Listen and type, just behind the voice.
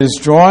Is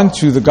drawn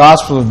to the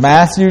Gospel of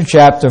Matthew,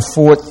 chapter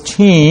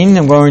 14.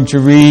 I'm going to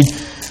read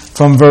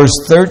from verse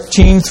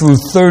 13 through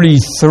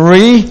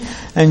 33,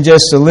 and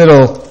just a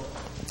little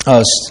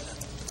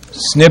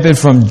snippet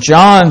from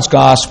John's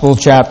Gospel,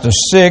 chapter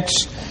 6,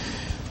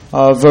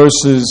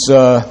 verses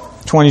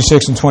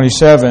 26 and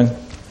 27.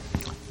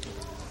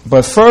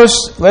 But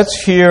first,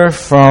 let's hear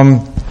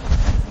from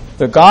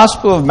the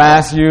Gospel of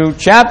Matthew,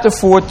 chapter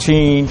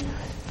 14,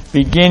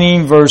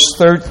 beginning verse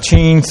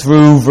 13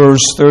 through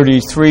verse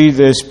 33.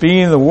 This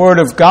being the Word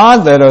of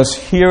God, let us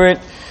hear it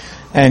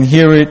and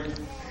hear it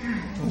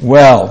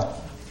well.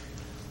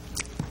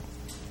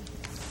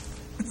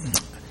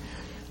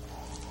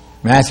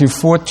 Matthew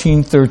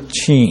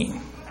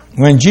 14:13.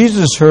 When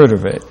Jesus heard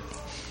of it,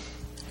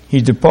 he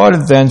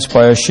departed thence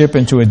by a ship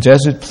into a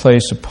desert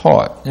place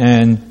apart.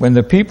 And when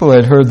the people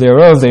had heard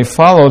thereof, they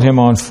followed him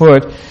on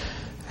foot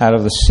out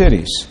of the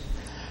cities.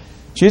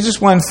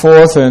 Jesus went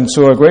forth and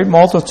saw a great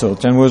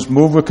multitude, and was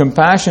moved with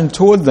compassion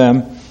toward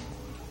them,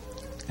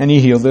 and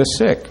he healed their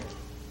sick.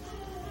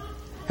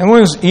 And when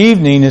it was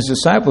evening, his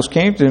disciples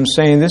came to him,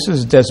 saying, "This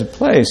is a desert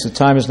place, the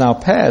time is now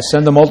past.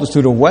 Send the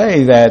multitude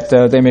away, that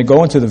they may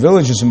go into the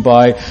villages and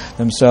buy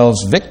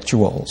themselves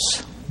victuals."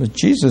 But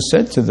Jesus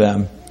said to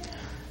them,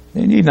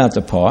 "They need not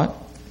depart.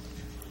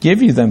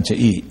 Give you them to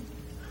eat."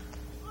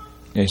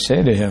 They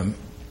say to him,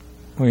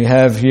 "We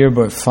have here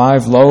but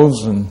 5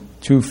 loaves and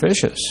 2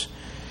 fishes.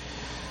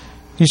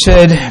 He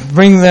said,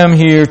 "Bring them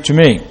here to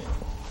me."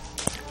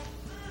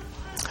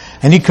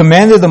 And he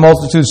commanded the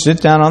multitude to sit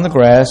down on the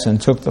grass,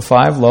 and took the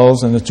 5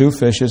 loaves and the 2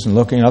 fishes, and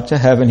looking up to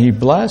heaven, he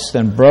blessed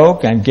and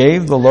broke and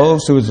gave the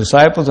loaves to his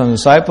disciples, and the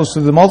disciples to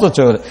the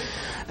multitude.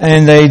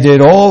 And they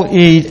did all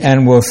eat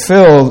and were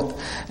filled,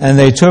 and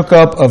they took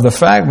up of the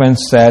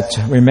fragments that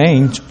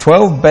remained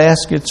 12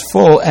 baskets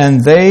full,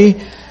 and they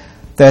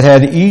that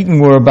had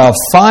eaten were about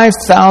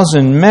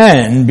 5,000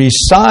 men,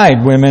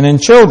 beside women and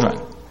children.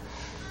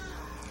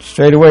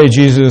 Straightway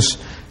Jesus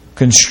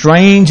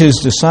constrained his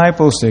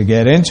disciples to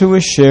get into a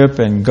ship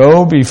and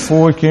go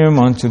before him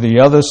unto the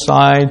other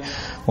side,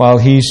 while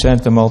he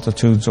sent the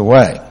multitudes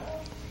away.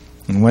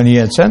 And when he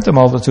had sent the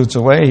multitudes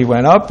away, he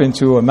went up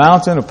into a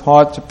mountain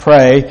apart to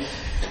pray.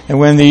 And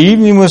when the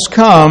evening was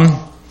come,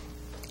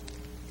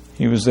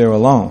 he was there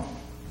alone.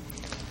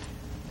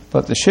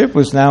 But the ship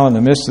was now in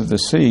the midst of the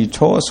sea,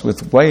 tossed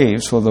with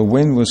waves, for the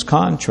wind was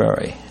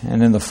contrary.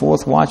 And in the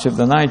 4th watch of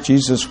the night,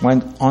 Jesus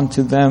went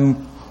unto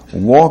them,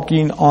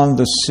 walking on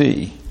the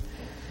sea.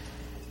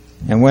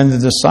 And when the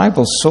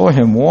disciples saw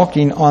him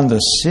walking on the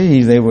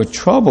sea, they were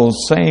troubled,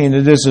 saying,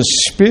 "It is a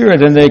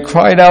spirit," and they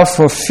cried out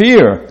for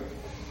fear.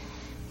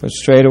 But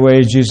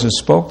straightway Jesus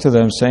spoke to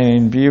them,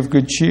 saying, "Be of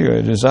good cheer,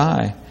 it is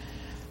I.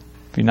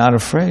 Be not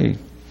afraid."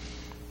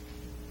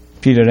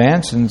 Peter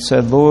answered and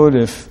said, "Lord,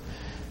 if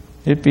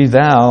it be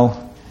thou,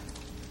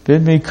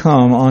 bid me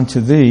come unto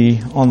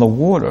thee on the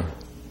water."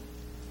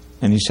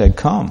 And he said,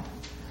 "Come."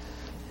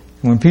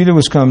 When Peter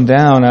was come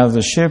down out of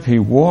the ship, he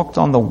walked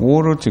on the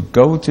water to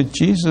go to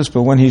Jesus.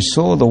 But when he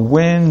saw the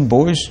wind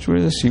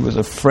boisterous, he was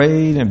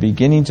afraid, and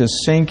beginning to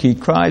sink, he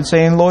cried,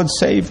 saying, "Lord,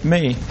 save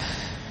me."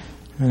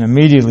 And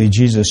immediately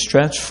Jesus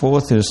stretched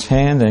forth his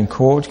hand and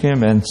caught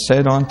him, and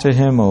said unto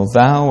him, "O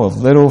thou of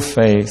little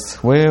faith,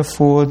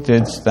 wherefore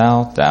didst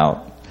thou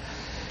doubt?"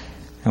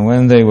 And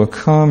when they were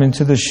come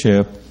into the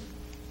ship,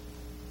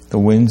 the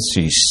wind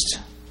ceased.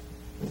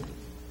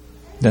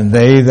 Then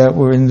they that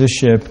were in the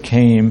ship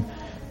came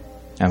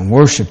and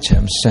worshipped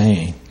him,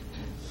 saying,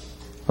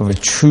 "Of a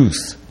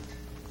truth,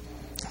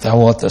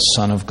 thou art the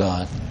Son of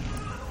God."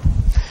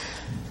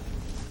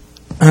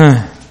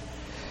 And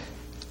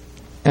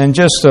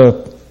just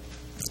a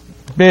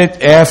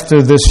bit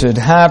after this had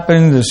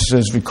happened, this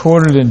is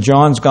recorded in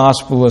John's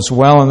Gospel as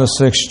well in the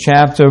 6th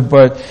chapter,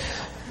 but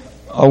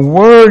a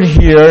word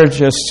here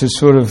just to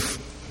sort of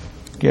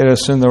get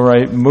us in the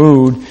right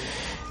mood.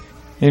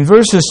 In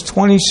verses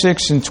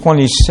 26 and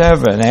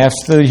 27,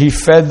 after he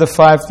fed the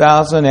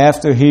 5,000,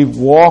 after he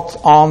walked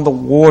on the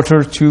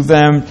water to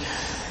them,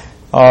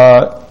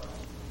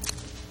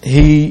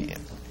 he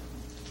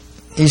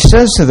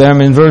says to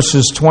them in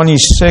verses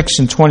 26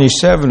 and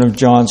 27 of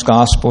John's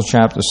Gospel,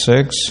 chapter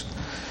 6,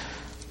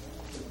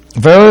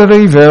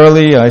 "Verily,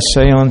 verily, I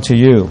say unto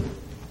you,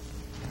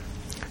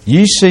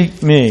 ye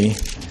seek me,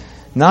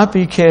 not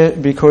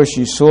because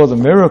ye saw the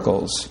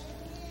miracles,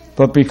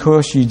 but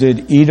because ye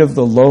did eat of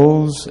the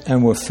loaves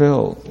and were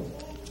filled.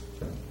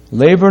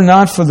 Labor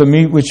not for the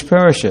meat which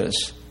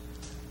perishes,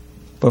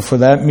 but for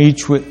that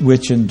meat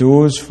which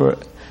endures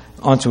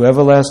unto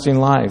everlasting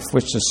life,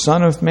 which the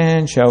Son of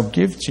Man shall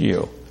give to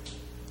you.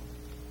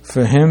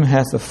 For him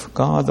hath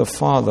God the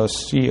Father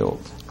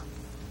sealed."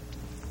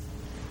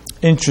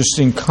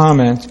 Interesting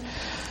comment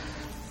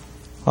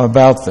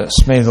about this.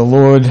 May the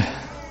Lord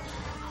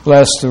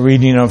bless the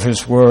reading of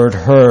his word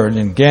heard.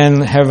 And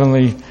again,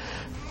 Heavenly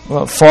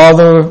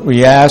Father,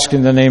 we ask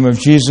in the name of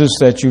Jesus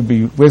that you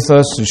be with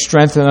us to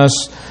strengthen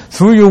us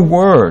through your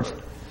word,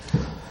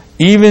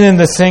 even in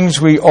the things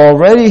we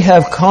already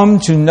have come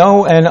to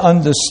know and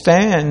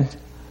understand,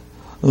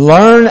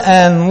 learn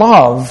and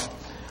love.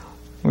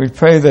 We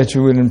pray that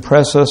you would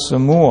impress us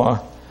some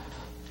more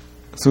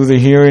through the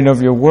hearing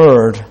of your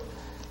word.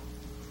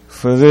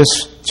 For this,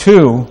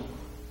 too,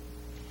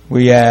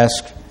 we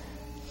ask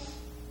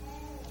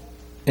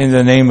in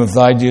the name of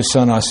thy dear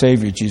Son, our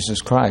Savior,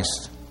 Jesus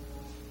Christ.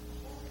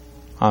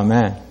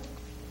 Amen.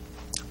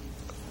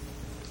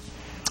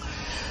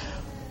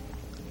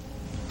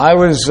 I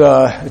was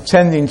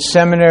attending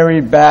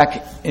seminary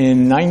back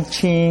in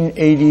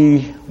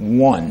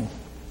 1981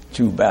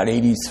 to about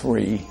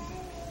 83,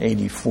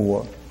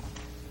 84.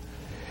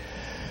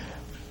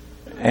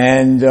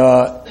 And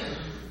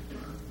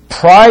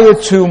prior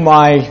to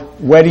my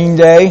wedding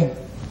day,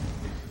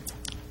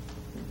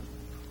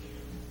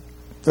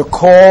 the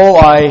call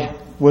I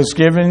was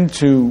given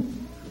to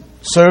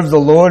serve the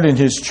Lord in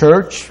His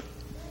church,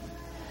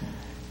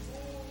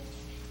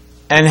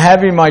 and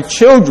having my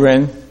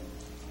children,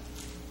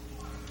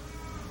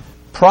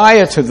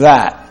 prior to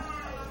that,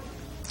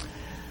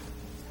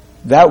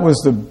 that was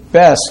the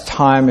best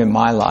time in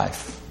my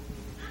life.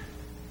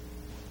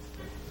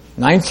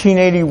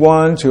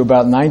 1981 to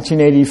about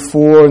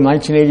 1984. In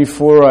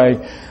 1984,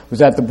 I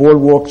was at the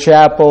Boardwalk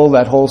Chapel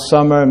that whole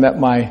summer. I met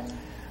my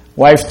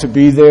wife to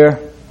be there.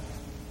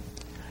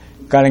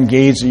 Got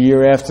engaged a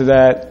year after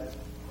that.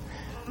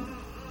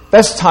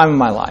 Best time of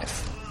my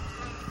life.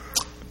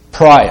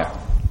 Prior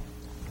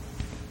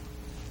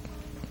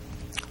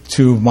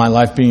to my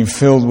life being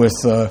filled with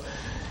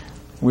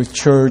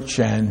church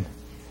and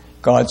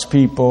God's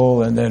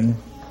people, and then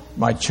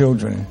my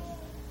children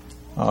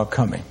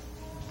coming.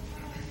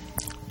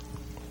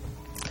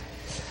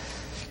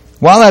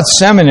 While at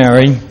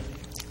seminary,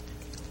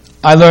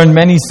 I learned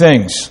many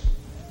things.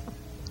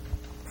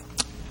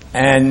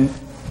 And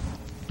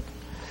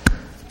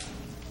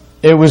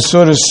it was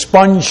sort of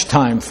sponge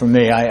time for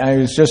me. I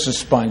was just a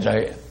sponge.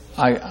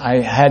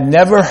 I had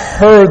never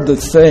heard the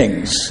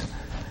things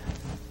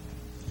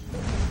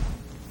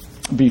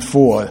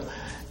before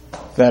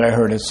that I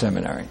heard at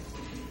seminary.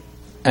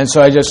 And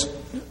so I just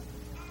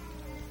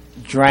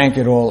drank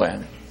it all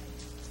in.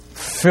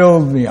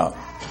 Filled me up.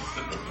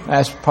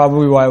 That's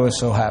probably why I was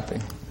so happy.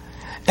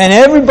 And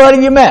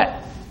everybody you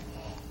met,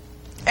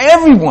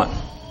 everyone,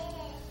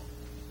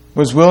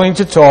 was willing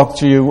to talk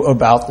to you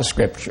about the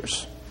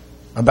Scriptures,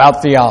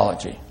 about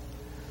theology,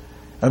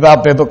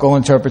 about biblical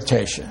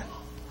interpretation,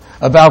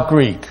 about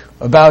Greek,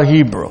 about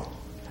Hebrew.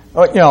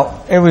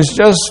 It was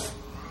just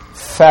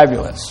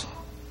fabulous.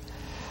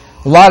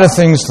 A lot of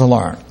things to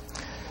learn.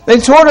 They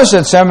taught us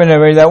at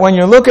seminary that when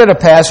you look at a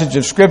passage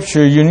of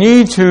Scripture, you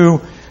need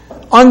to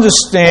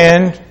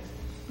understand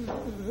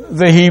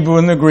the Hebrew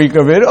and the Greek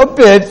of it a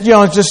bit,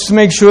 just to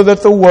make sure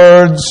that the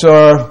words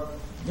are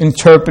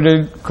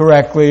interpreted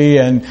correctly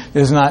and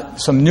there's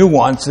not some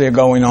nuance there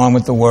going on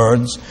with the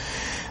words.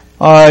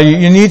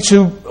 You need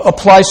to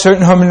apply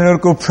certain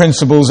hermeneutical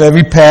principles.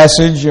 Every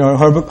passage,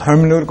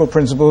 hermeneutical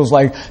principles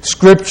like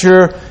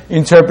Scripture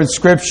interprets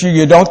Scripture.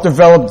 You don't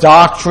develop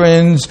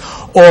doctrines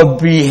or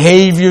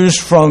behaviors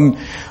from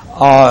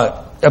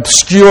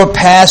obscure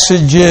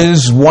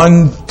passages,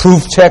 one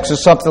proof text or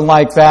something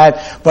like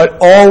that, but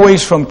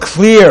always from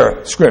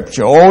clear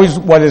Scripture. Always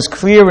what is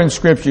clear in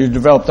Scripture, you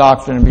develop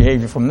doctrine and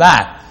behavior from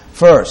that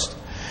first.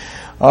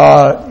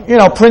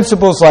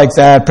 Principles like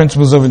that,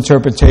 principles of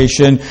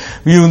interpretation.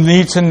 You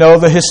need to know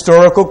the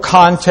historical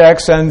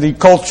context and the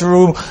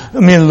cultural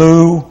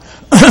milieu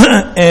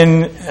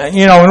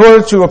in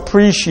order to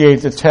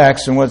appreciate the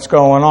text and what's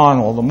going on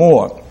all the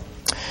more.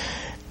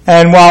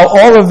 And while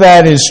all of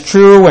that is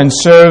true and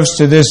serves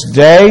to this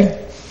day,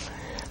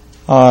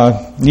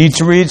 need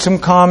to read some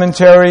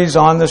commentaries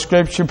on the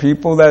Scripture,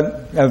 people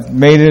that have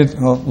made it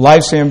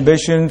life's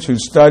ambition to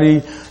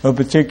study a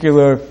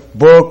particular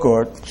book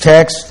or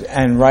text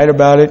and write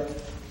about it.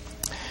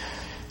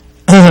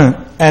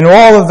 And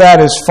all of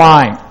that is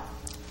fine.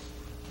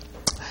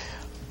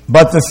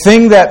 But the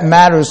thing that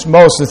matters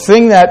most, the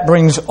thing that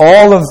brings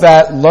all of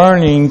that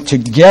learning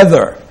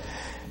together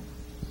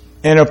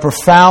in a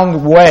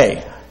profound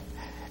way,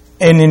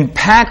 an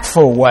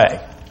impactful way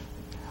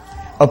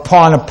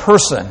upon a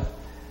person,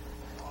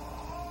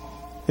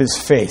 is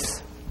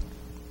faith.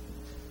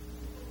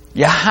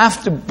 You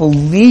have to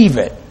believe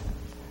it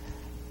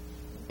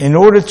in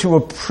order to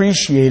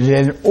appreciate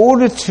it, in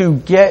order to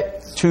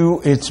get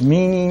to its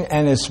meaning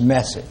and its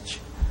message.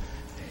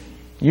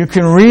 You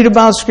can read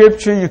about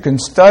Scripture, you can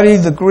study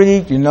the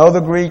Greek, you know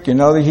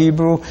the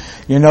Hebrew,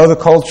 you know the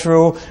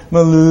cultural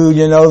milieu,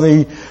 you know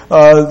the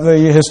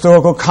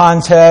historical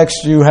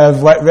context, you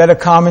have read a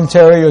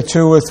commentary or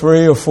two or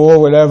three or four,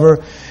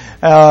 whatever,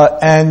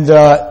 and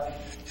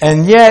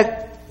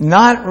yet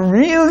not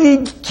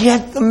really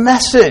get the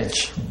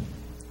message,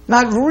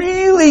 not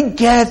really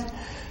get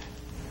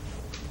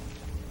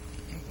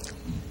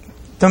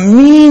the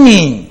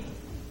meaning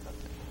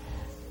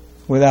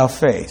without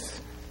faith.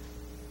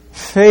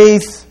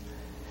 Faith,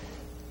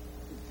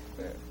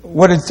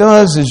 what it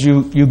does is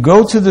you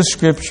go to the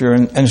Scripture,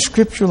 and a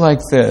Scripture like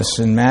this,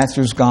 in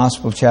Matthew's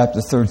Gospel, chapter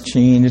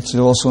 13, it's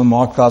also in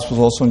Mark's Gospel,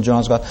 it's also in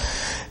John's Gospel,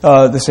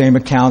 the same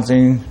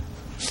accounting,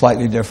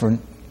 slightly different,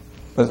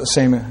 but the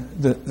same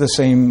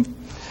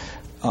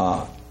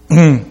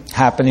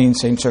happening,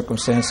 same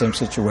circumstance, same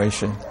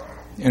situation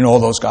in all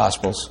those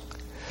Gospels.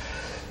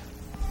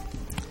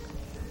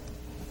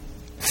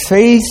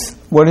 Faith,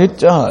 what it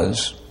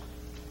does,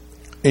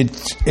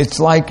 it's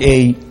like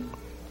a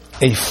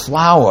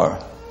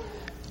flower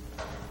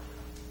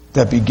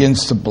that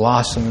begins to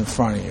blossom in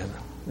front of you.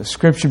 The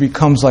Scripture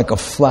becomes like a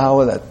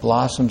flower that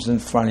blossoms in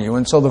front of you.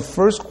 And so the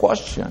first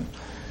question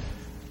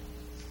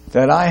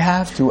that I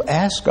have to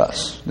ask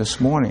us this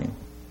morning,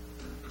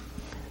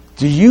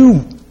 do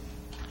you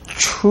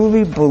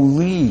truly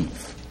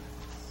believe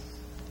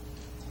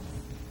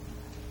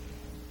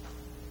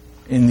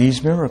in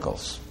these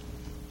miracles?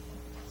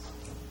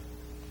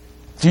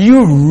 Do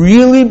you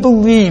really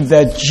believe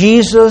that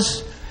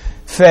Jesus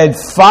fed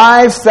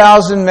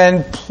 5,000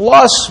 men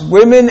plus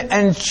women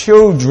and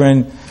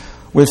children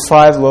with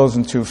 5 loaves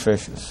and 2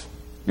 fishes?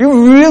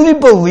 You really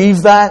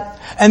believe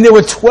that? And there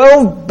were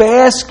 12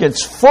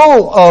 baskets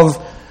full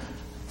of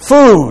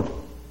food,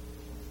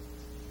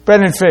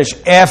 bread and fish,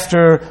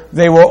 after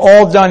they were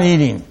all done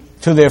eating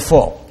to their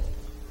fill.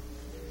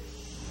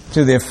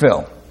 Do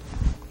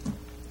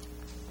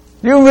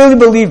you really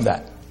believe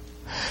that?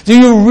 Do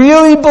you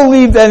really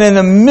believe that in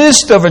the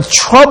midst of a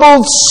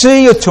troubled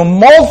sea, a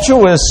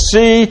tumultuous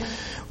sea,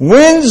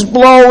 winds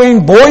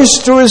blowing,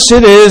 boisterous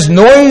it is,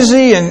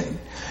 noisy, and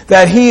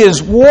that he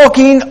is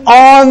walking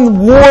on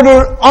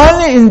water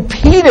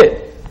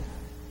unimpeded?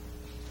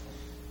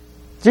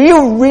 Do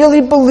you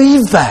really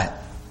believe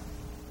that?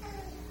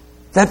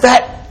 That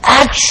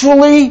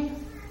actually,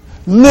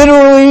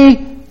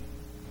 literally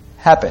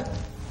happened?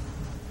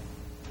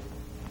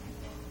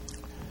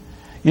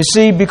 You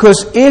see,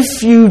 because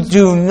if you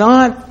do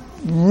not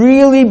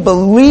really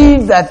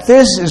believe that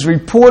this is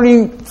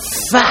reporting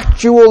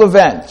factual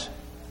events,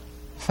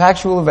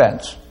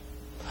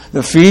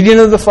 the feeding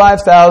of the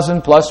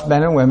 5,000 plus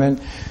men and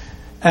women,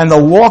 and the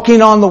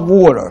walking on the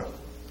water,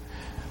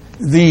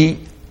 the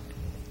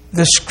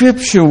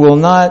Scripture will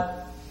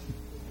not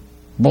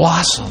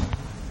blossom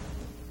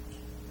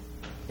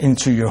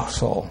into your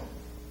soul,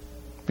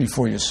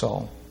 before your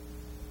soul.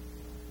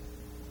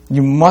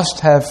 You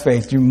must have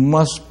faith. You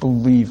must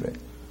believe it.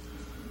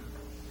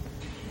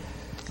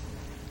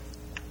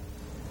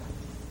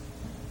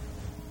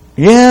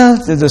 Yeah,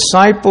 the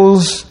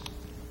disciples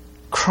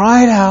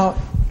cried out.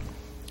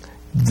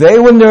 They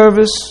were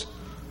nervous.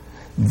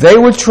 They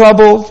were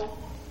troubled.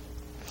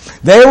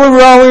 They were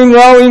rowing,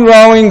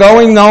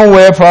 going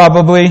nowhere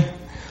probably.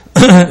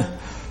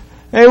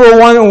 They were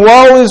wondering,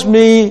 woe is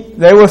me.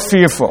 They were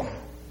fearful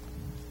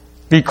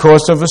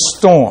because of a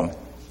storm.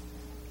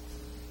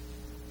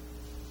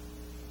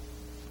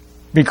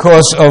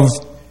 Because of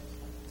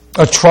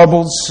a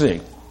troubled sea.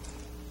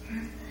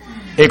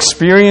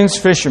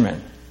 Experienced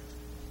fishermen.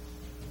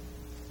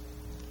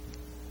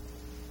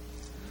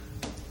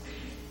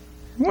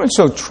 They weren't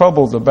so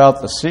troubled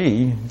about the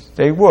sea.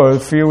 They were.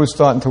 Fear was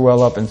starting to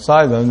well up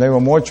inside them. They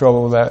were more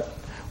troubled that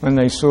when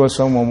they saw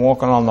someone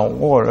walking on the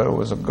water, it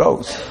was a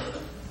ghost.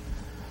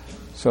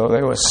 So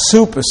they were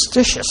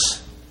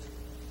superstitious.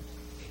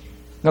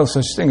 No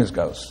such thing as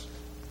ghosts.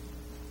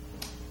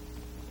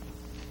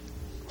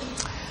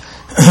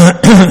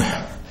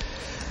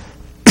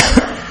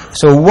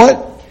 So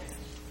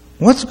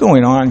what's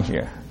going on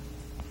here?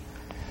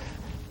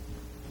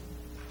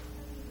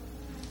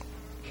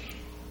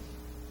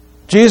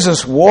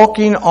 Jesus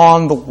walking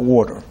on the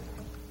water.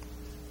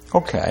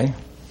 Okay.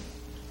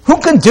 Who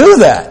can do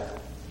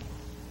that?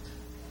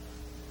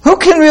 Who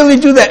can really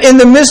do that in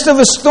the midst of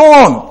a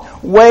storm?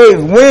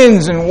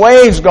 Winds and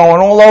waves going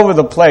all over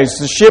the place.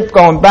 The ship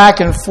going back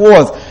and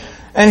forth.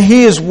 And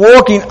he is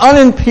walking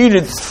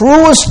unimpeded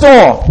through a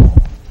storm.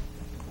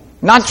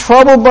 Not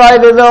troubled by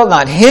it at all,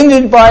 not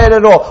hindered by it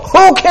at all.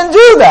 Who can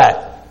do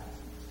that?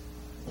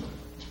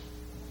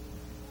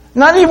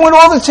 Not even with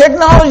all the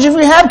technology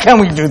we have can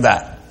we do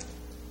that.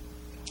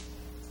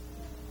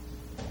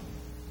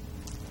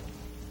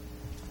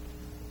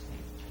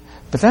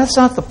 But that's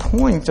not the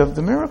point of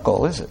the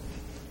miracle, is it?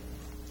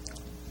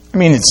 I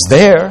mean, it's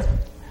there.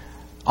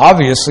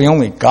 Obviously,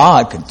 only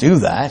God could do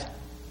that.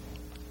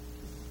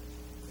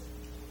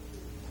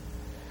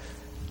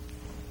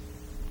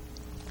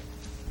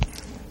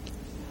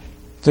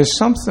 There's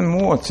something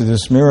more to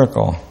this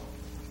miracle,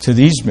 to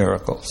these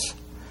miracles,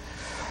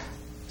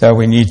 that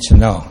we need to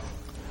know.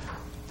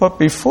 But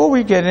before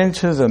we get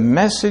into the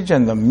message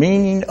and the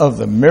meaning of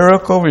the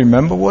miracle,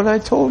 remember what I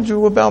told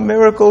you about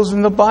miracles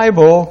in the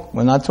Bible.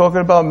 We're not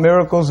talking about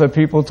miracles that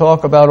people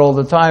talk about all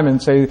the time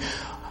and say,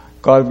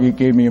 God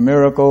gave me a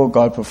miracle,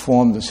 God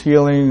performed this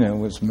healing, and it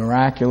was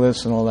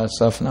miraculous and all that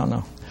stuff.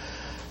 No.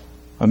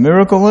 A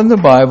miracle in the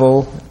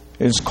Bible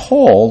is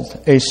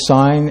called a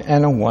sign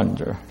and a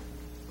wonder.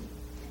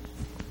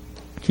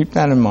 Keep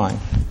that in mind.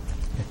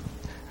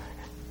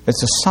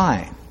 It's a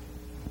sign.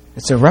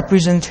 It's a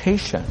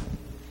representation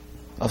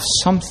of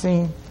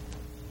something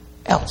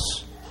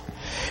else.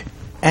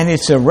 And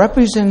it's a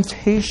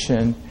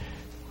representation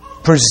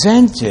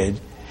presented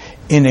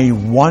in a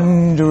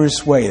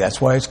wondrous way.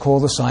 That's why it's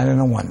called a sign and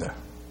a wonder.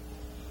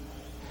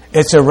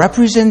 It's a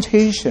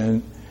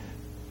representation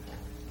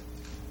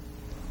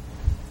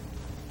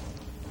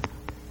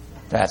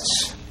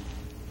that's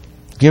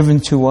given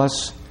to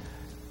us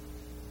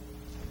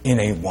in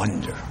a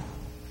wonder.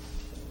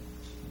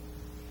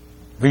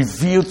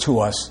 Revealed to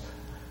us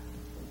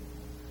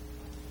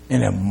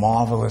in a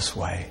marvelous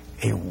way,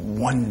 a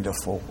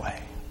wonderful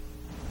way.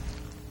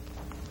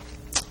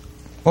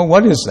 Well,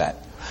 what is that?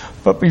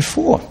 But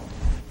before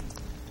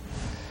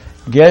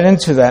get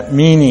into that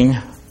meaning,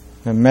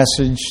 the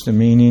message, the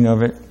meaning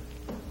of it,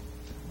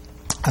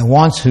 I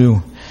want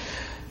to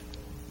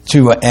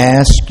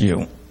ask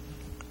you,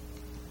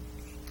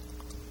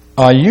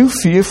 are you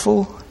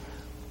fearful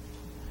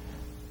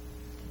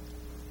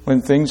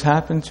when things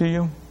happen to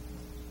you?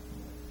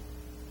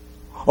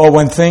 Or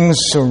when things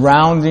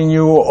surrounding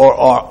you or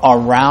are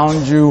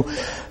around you,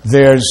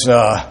 there's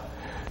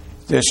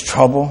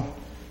trouble?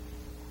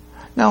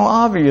 Now,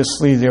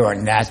 obviously, there are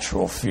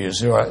natural fears.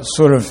 There are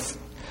sort of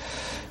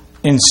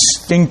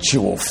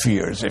instinctual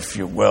fears, if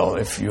you will.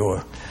 If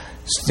you're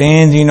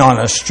standing on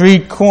a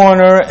street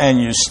corner and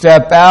you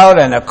step out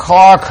and a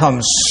car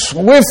comes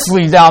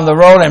swiftly down the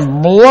road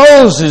and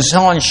blows his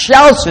horn,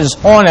 shouts his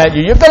horn at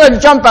you, you're going to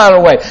jump out of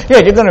the way.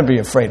 Yeah, you're going to be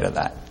afraid of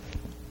that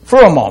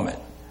for a moment.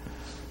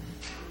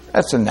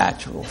 That's a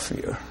natural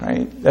fear,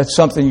 right? That's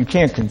something you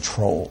can't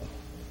control.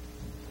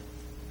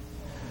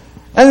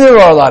 And there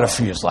are a lot of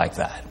fears like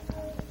that.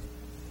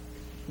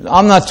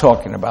 I'm not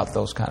talking about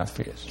those kind of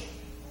fears.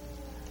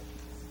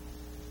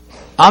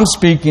 I'm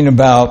speaking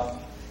about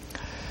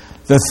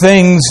the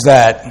things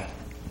that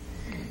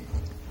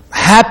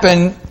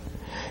happen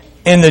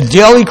in the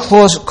daily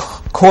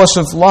course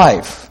of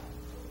life.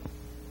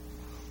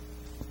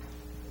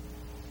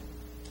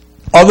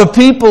 Other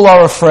people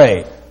are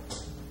afraid.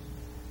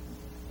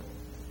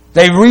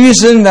 They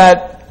reason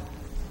that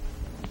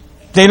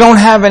they don't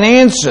have an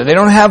answer. They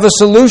don't have a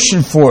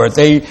solution for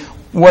it.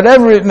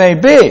 Whatever it may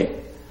be.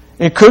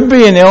 It could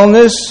be an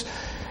illness.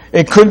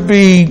 It could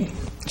be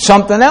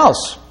something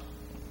else.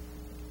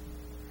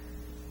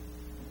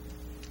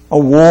 A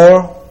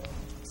war,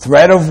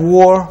 threat of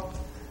war,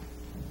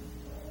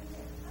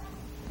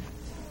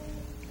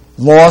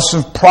 loss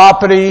of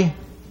property,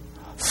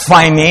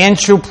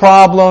 financial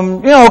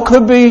problem. It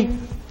could be.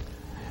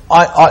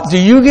 Do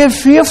you get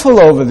fearful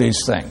over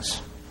these things?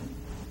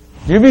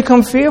 Do you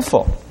become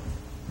fearful?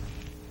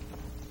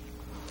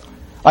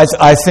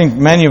 I think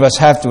many of us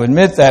have to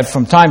admit that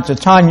from time to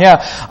time.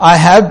 Yeah, I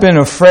have been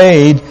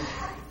afraid.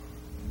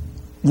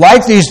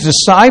 Like these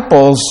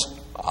disciples,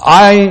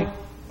 I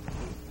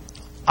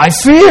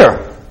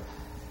fear.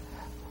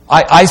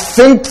 I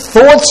think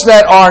thoughts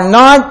that are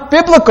not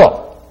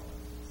biblical.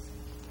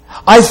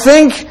 I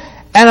think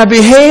and I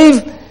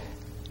behave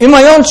in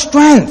my own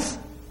strength.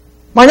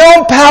 My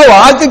own power.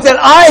 I think that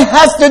I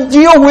have to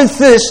deal with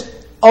this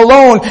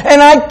alone.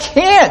 And I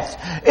can't.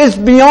 It's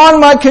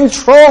beyond my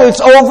control. It's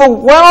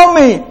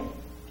overwhelming.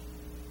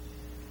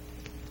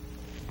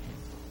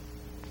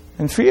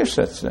 And fear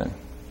sets in.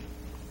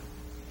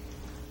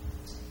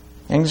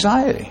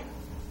 Anxiety.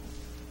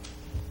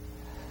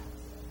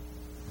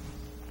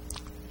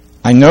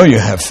 I know you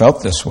have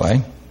felt this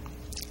way.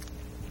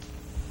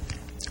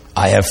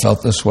 I have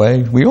felt this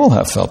way. We all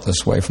have felt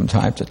this way from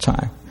time to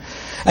time.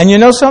 And you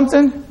know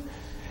something?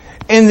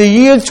 In the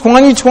year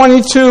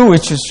 2022,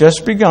 which has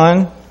just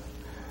begun,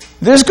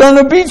 there's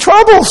going to be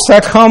troubles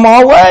that come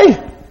our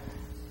way.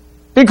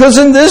 Because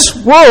in this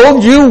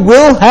world, you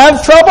will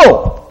have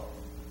trouble.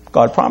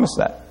 God promised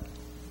that.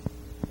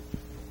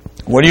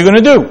 What are you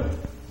going to do?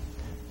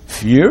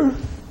 Fear?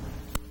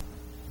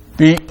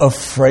 Be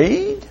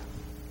afraid?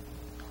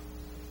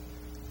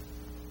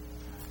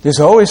 There's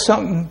always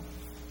something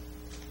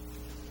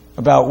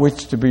about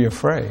which to be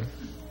afraid.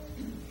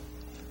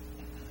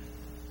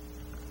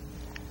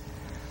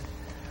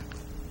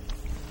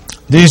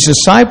 These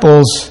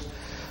disciples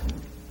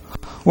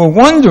were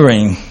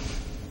wondering,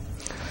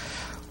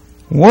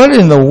 what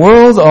in the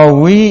world are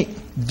we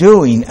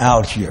doing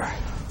out here?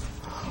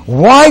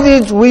 Why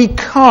did we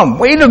come?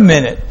 Wait a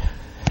minute.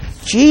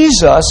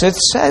 Jesus, it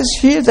says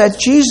here that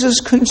Jesus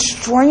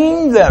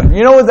constrained them.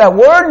 You know what that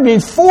word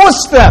means?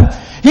 Forced them.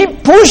 He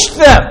pushed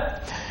them.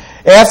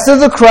 After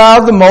the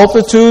crowd, the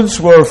multitudes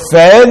were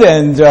fed,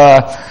 and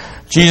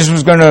Jesus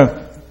was going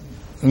to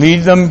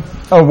lead them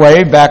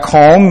away back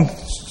home,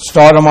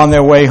 start them on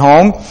their way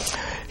home.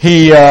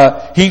 He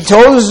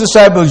told his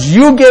disciples,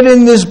 you get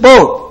in this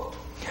boat,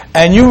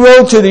 and you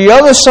row to the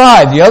other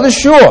side, the other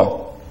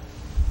shore.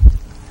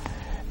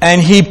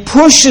 And he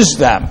pushes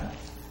them.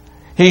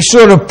 He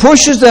sort of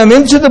pushes them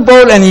into the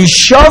boat, and he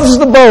shoves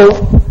the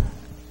boat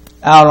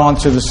out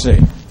onto the sea.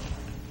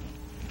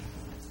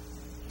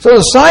 So the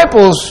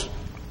disciples,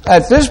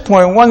 at this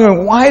point,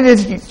 wondering, why did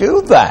he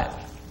do that?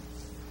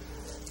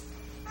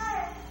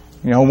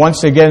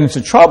 Once they get into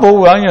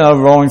trouble,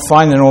 rowing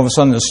fine, then all of a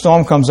sudden the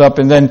storm comes up,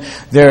 and then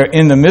they're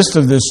in the midst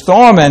of this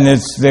storm, and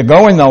they're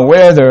going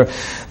nowhere.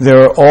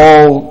 They're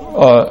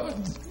all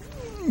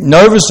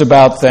nervous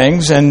about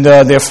things, and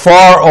they're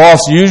far off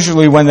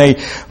usually when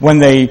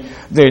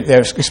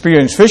they're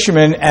experienced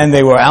fishermen, and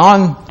they were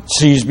on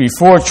seas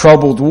before,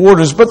 troubled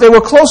waters, but they were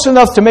close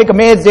enough to make a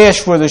mad dash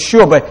for the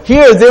shore. But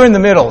here they're in the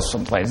middle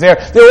someplace. They're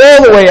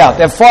all the way out.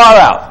 They're far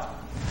out.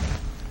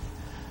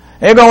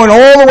 They're going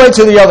all the way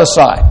to the other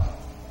side.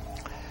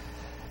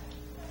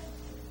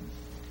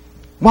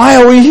 Why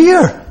are we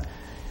here?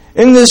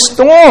 In this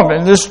storm,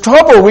 in this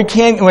trouble,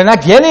 we're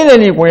not getting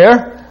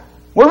anywhere.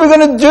 What are we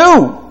going to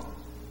do?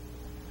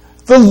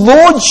 The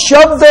Lord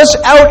shoved us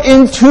out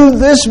into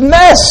this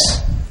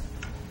mess.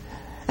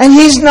 And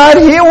He's not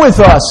here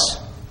with us.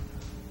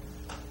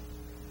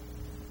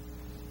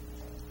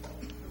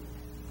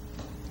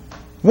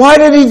 Why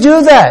did He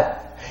do that?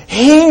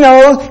 He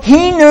knew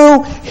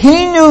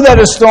that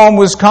a storm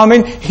was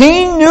coming.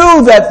 He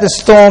knew that the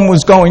storm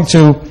was going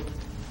to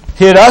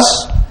hit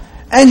us.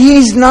 And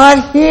He's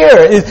not here.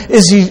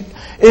 Is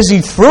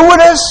He through with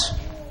us?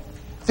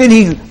 Did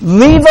He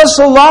leave us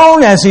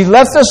alone? Has He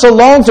left us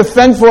alone to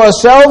fend for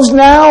ourselves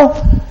now?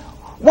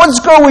 What's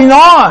going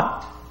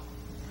on?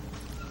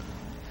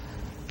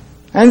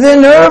 And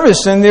they're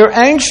nervous and they're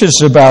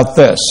anxious about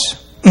this.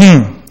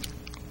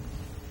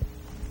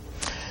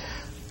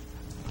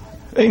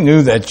 They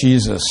knew that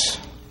Jesus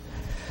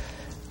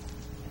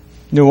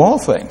knew all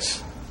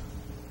things.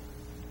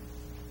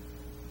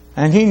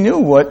 And He knew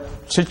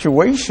what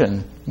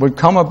situation would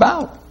come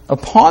about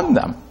upon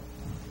them.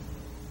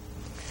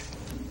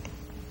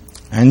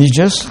 And He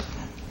just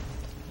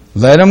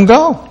let them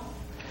go.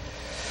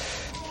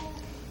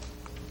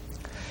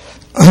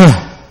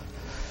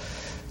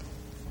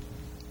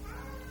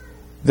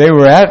 They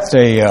were at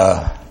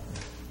a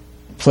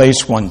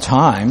place one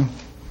time,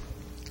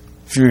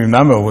 if you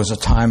remember, it was a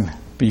time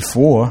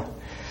before,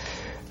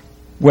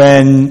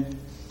 when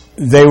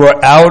they were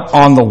out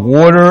on the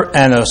water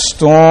and a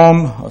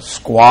storm, a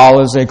squall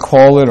as they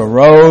call it,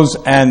 arose,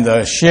 and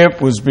the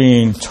ship was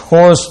being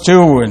tossed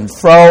to and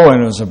fro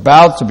and was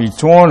about to be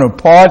torn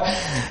apart.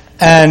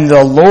 And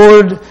the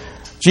Lord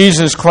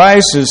Jesus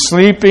Christ is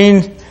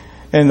sleeping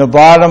in the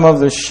bottom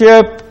of the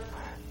ship,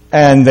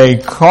 and they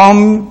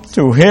come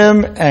to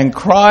Him and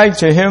cry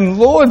to Him,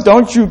 Lord,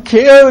 don't you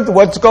care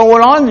what's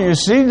going on? Do you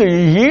see? Do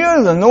you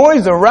hear the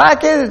noise, the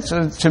racket? It's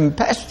a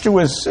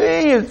tempestuous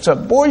sea. It's a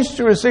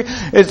boisterous sea.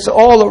 It's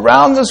all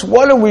around us.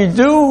 What do we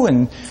do?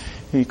 And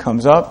He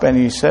comes up and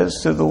He says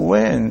to the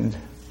wind,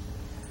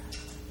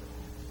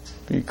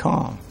 be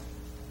calm.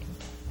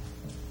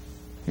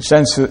 He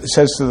says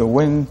to the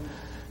wind,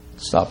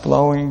 stop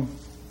blowing.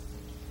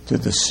 To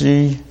the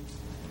sea,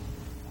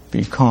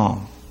 be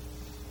calm.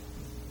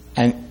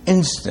 And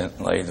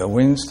instantly the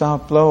wind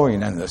stopped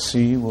blowing and the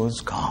sea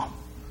was calm.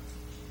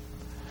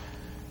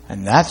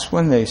 And that's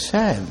when they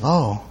said,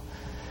 lo,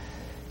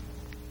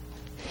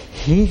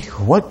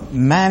 what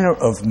manner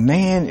of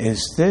man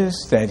is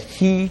this that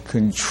He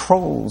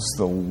controls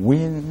the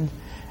wind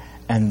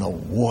and the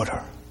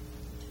water,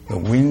 the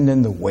wind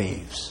and the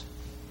waves?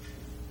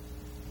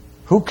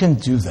 Who can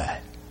do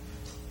that?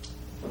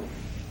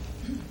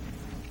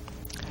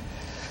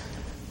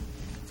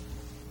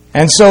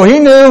 And so He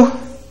knew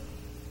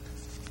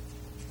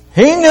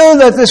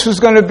that this was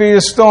going to be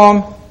a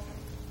storm,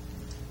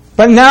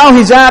 but now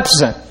He's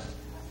absent.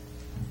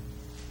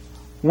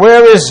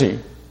 Where is He?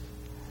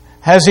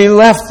 Has He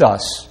left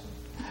us?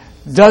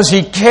 Does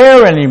He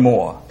care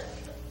anymore?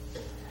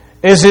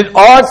 Is it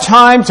our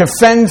time to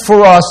fend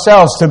for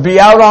ourselves, to be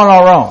out on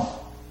our own?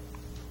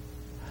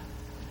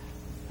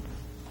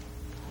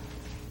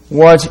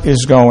 What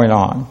is going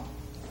on?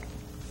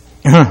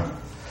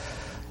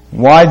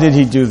 Why did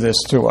He do this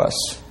to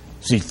us?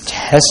 Is He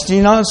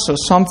testing us or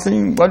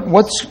something?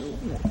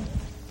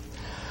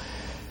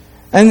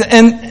 And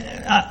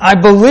I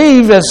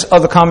believe, as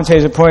other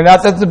commentators have pointed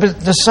out, that the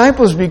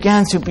disciples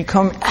began to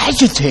become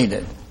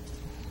agitated,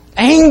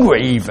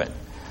 angry even,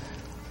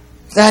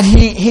 that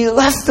He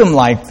left them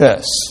like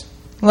this.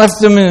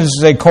 Left them, as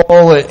they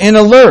call it, in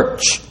a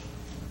lurch.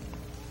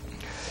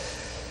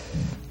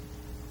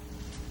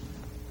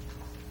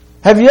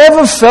 Have you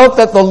ever felt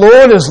that the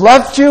Lord has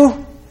left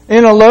you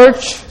in a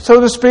lurch,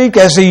 so to speak?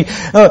 Have you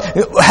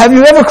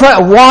ever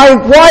cried, why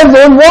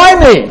Lord, why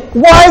me?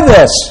 Why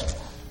this?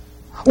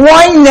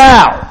 Why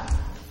now?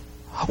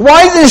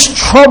 Why this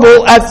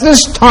trouble at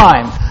this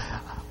time?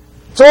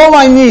 It's all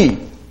I need.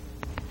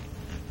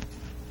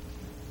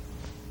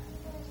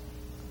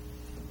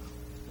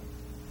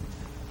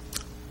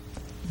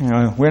 You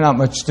know, we're not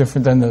much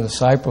different than the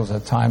disciples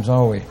at times,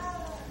 are we?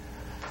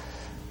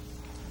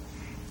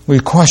 We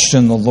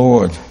question the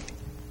Lord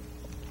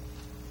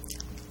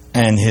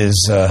and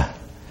His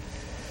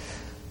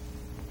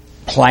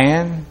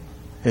plan,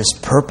 His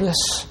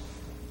purpose,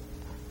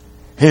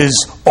 His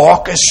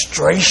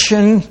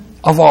orchestration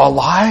of our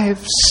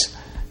lives.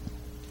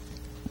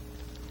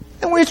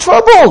 And we're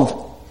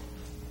troubled.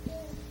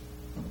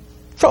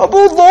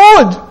 Troubled,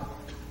 Lord.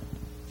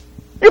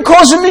 You're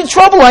causing me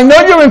trouble. I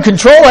know You're in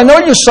control. I know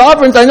You're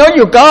sovereign. I know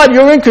You're God.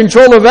 You're in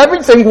control of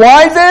everything.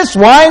 Why this?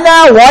 Why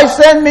now? Why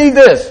send me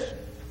this?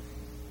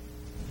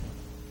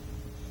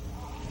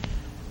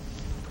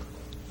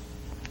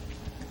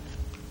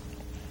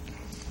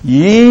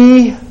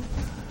 Ye,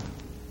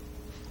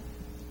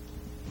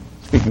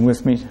 speaking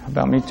with me,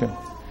 about me too.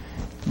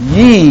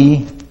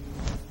 Ye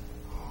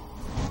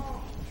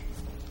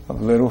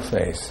of little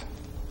faith.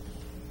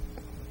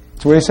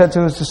 That's what he said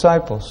to his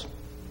disciples.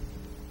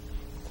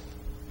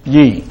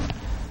 Ye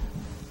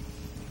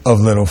of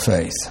little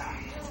faith.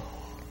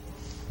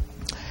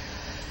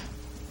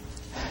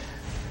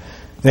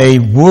 They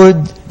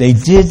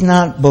did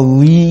not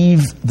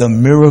believe the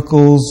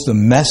miracles, the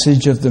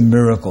message of the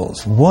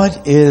miracles.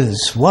 What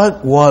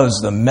was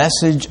the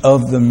message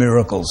of the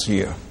miracles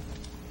here?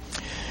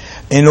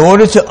 In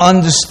order to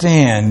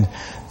understand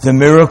the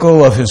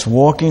miracle of his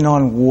walking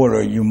on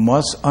water, you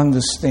must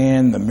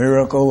understand the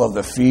miracle of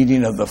the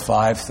feeding of the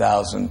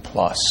 5,000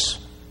 plus.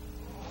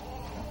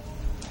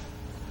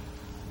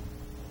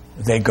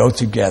 They go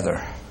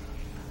together.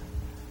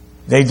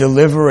 They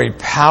deliver a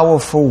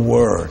powerful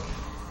word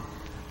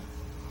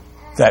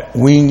that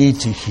we need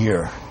to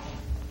hear.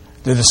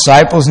 The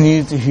disciples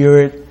needed to hear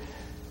it,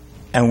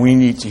 and we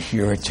need to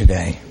hear it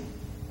today.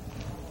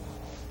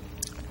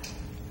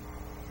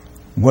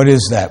 What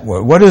is that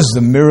word? What is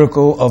the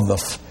miracle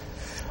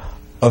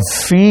of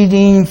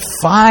feeding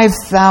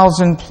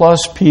 5,000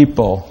 plus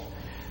people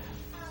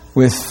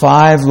with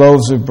 5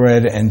 loaves of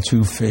bread and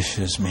 2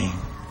 fishes mean?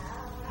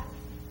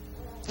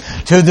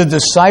 To the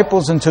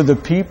disciples and to the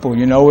people,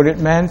 you know what it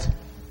meant?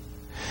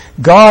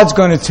 God's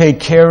going to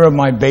take care of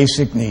my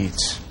basic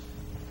needs.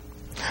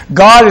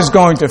 God is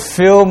going to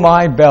fill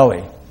my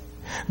belly.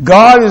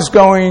 God is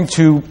going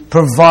to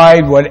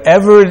provide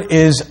whatever it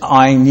is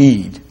I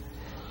need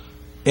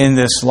in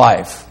this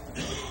life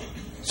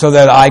so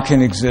that I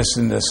can exist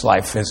in this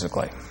life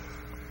physically.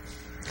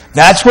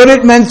 That's what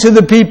it meant to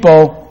the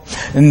people,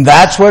 and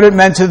that's what it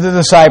meant to the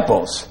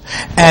disciples.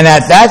 And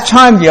at that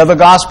time, the other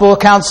gospel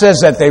account says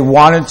that they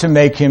wanted to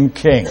make him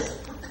king.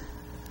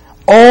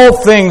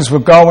 All things were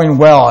going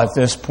well at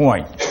this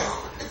point.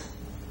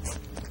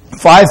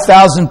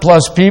 5,000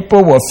 plus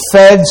people were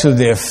fed to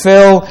their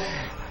fill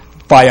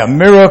by a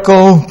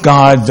miracle.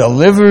 God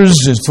delivers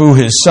through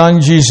his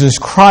Son, Jesus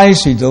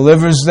Christ. He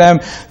delivers them.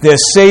 They're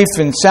safe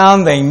and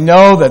sound. They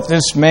know that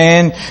this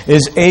man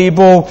is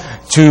able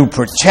to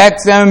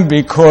protect them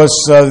because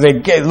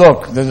the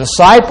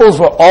disciples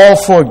were all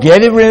for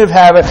getting rid of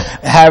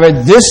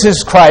Herod. This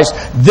is Christ.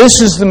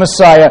 This is the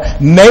Messiah.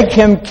 Make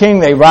him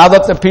king. They riled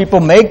up the people.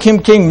 Make him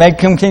king.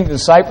 Make him king. The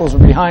disciples were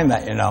behind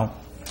that, you know.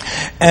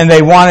 And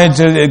they wanted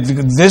to,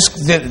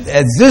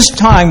 at this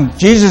time,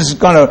 Jesus is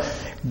going to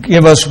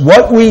give us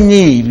what we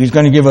need. He's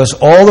going to give us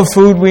all the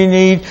food we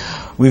need.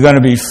 We're going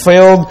to be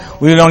filled.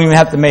 We don't even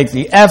have to make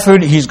the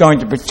effort. He's going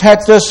to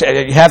protect us.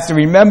 You have to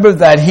remember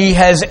that he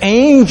has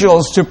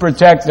angels to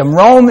protect him.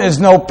 Rome is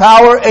no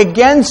power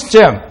against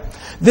him.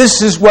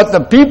 This is what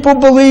the people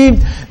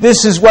believed.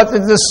 This is what the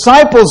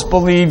disciples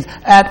believed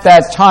at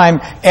that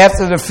time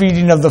after the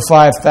feeding of the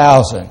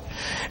 5,000.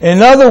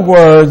 In other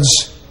words,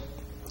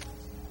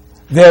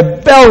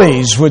 their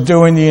bellies were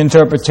doing the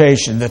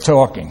interpretation, the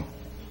talking.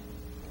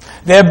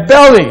 Their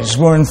bellies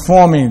were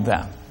informing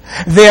them.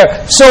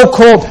 Their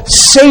so-called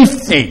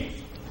safety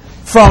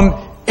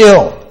from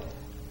ill,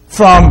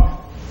 from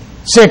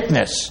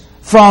sickness,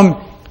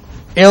 from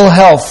ill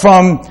health,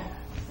 from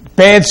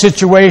bad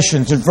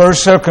situations,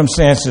 adverse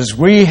circumstances.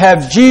 We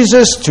have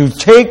Jesus to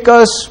take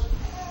us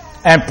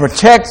and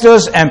protect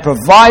us and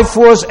provide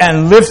for us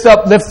and lift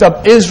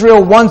up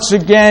Israel once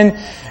again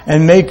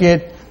and make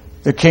it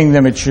the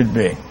kingdom it should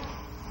be.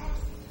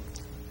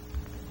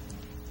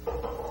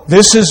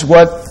 This is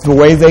the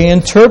way they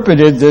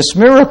interpreted this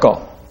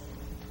miracle.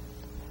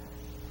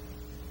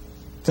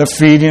 The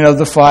feeding of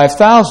the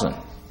 5,000.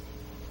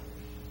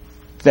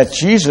 That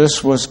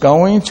Jesus was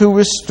going to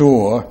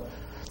restore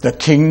the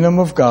kingdom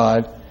of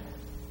God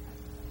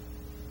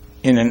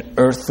in an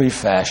earthly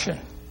fashion,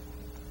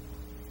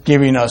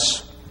 giving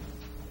us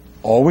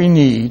all we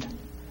need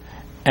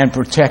and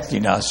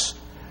protecting us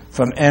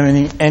from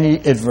any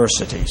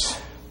adversities.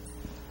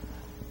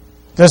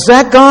 Does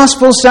that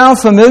gospel sound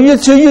familiar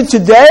to you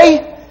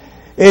today?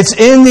 It's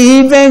in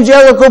the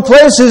evangelical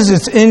places.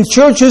 It's in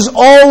churches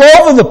all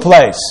over the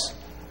place.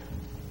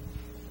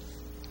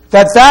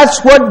 That's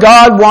what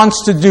God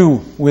wants to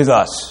do with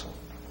us.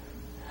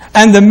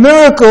 And the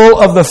miracle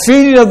of the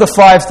feeding of the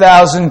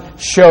 5,000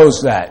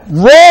 shows that.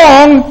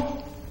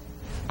 Wrong,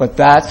 but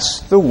that's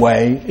the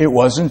way it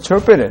was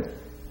interpreted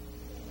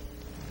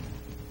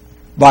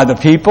by the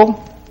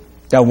people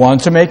that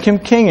wanted to make him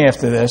king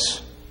after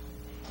this,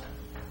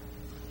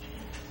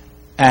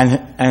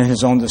 and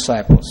his own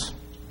disciples.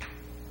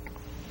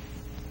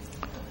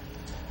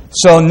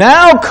 So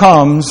now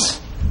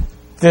comes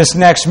this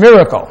next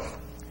miracle,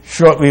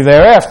 shortly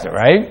thereafter,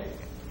 right?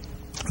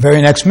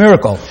 Very next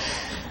miracle.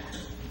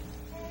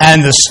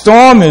 And the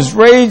storm is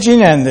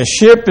raging, and the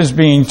ship is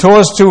being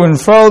tossed to and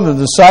fro. The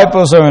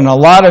disciples are in a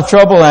lot of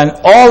trouble, and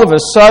all of a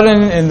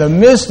sudden, in the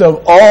midst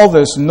of all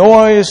this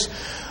noise,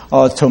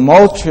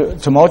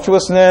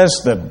 tumultuousness,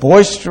 the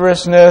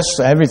boisterousness,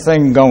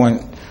 everything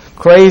going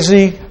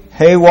crazy,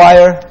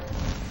 haywire,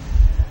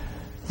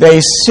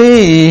 they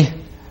see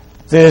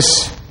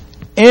this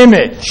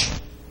image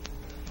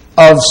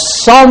of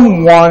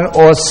someone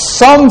or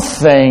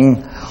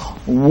something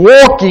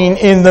walking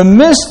in the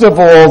midst of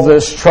all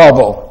this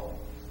trouble,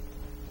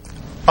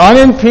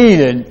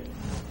 unimpeded,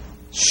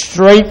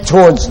 straight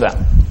towards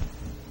them.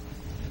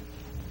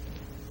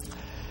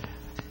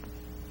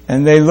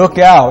 And they look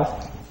out.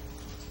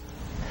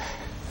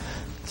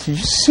 Do you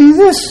see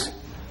this?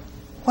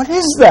 What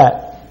is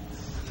that?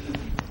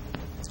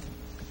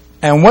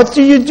 And what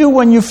do you do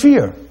when you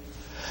fear?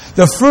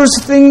 The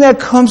first thing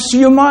that comes to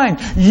your mind,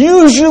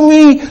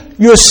 usually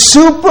your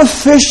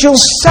superficial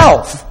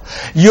self,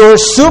 your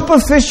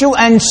superficial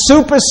and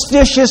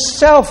superstitious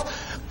self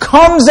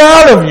comes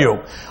out of you.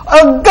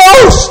 A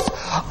ghost,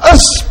 a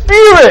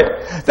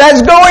spirit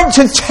that's going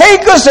to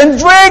take us and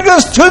drag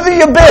us to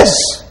the abyss.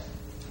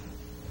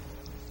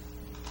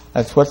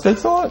 That's what they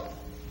thought.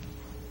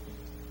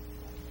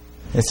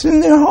 It's in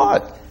their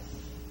heart.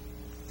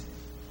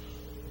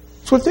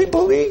 It's what they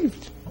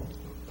believed.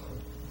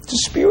 It's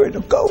a spirit, a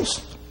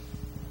ghost.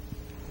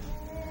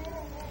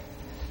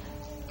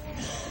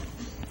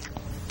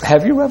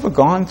 Have you ever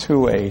gone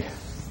to a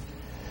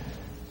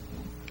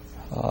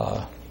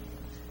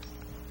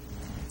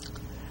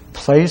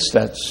place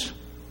that's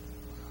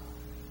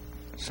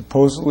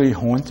supposedly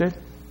haunted?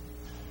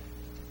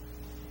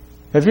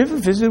 Have you ever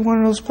visited one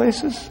of those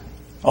places?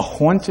 A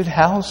haunted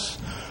house?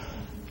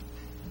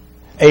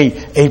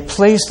 A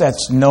place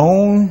that's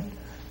known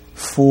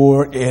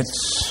for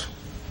its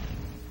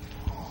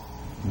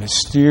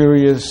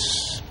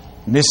mysterious,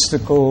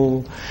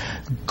 mystical,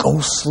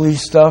 ghostly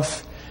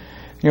stuff.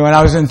 You know, when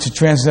I was into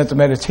Transcendental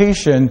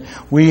Meditation,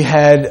 we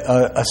had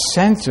a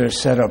center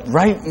set up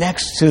right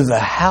next to the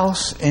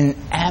house in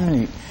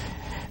Amityville.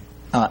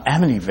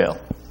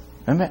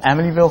 Remember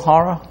Amityville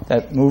Horror?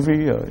 That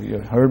movie?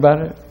 You heard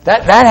about it?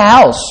 That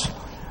house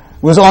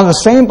was on the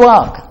same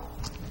block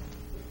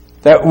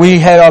that we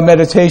had our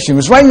meditation. It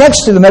was right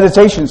next to the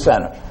meditation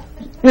center.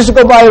 Used to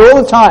go by it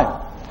all the time.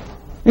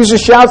 Used to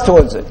shout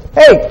towards it.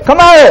 Hey, come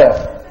out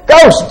here.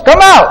 Ghost, come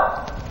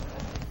out.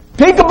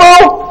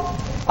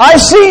 Peekaboo, I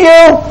see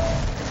you.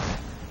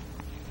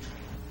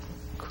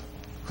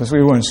 Because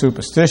we weren't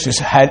superstitious.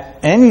 Had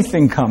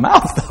anything come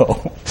out,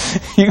 though,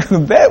 you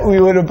could bet we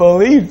would have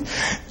believed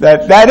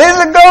that is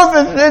a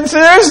ghost,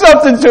 there is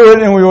something to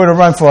it, and we would have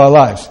run for our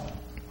lives.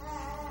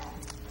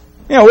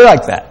 You know, we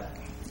like that.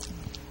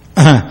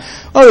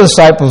 Other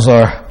disciples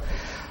are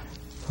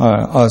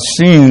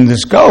seeing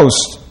this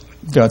ghost.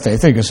 They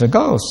think it's a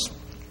ghost.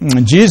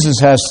 And Jesus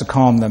has to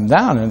calm them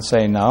down and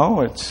say,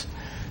 no, it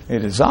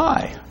is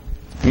I.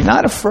 Be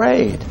not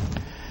afraid.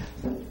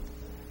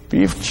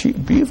 Be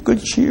of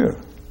good cheer.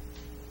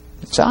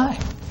 It's I.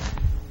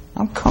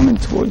 I'm coming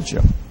towards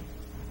you.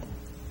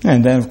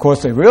 And then, of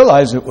course, they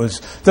realized it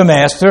was the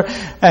Master,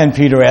 and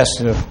Peter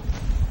asked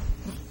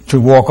to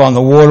walk on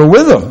the water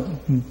with him.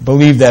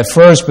 Believed that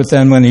first, but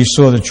then when he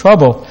saw the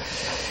trouble.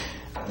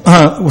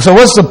 So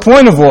what's the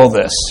point of all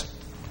this?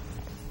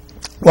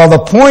 Well,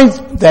 the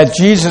point that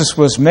Jesus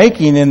was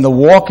making in the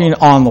walking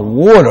on the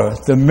water,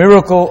 the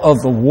miracle of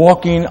the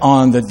walking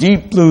on the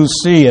deep blue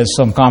sea, as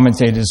some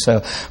commentators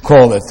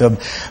call it,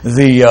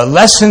 the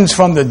lessons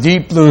from the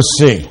deep blue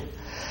sea.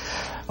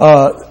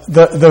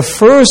 The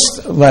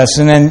first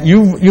lesson, and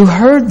you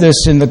heard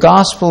this in the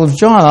Gospel of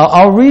John.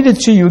 I'll read it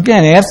to you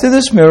again. After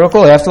this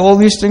miracle, after all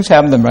these things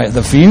happened, right,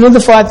 the feeding of the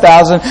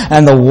 5,000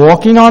 and the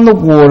walking on the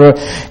water,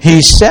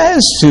 he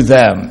says to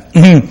them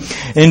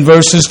in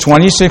verses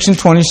 26 and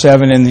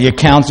 27 in the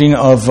accounting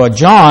of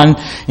John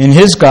in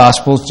his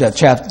Gospel,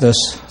 the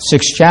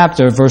 6th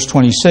chapter, verse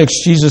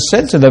 26, Jesus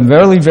said to them,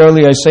 "Verily,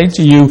 verily, I say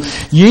to you,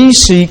 ye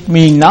seek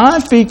me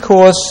not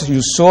because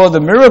you saw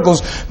the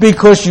miracles,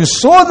 because you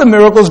saw the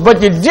miracles,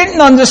 but you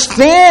didn't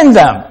understand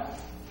them.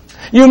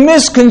 You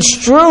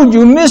misconstrued,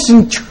 you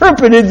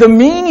misinterpreted the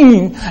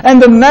meaning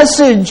and the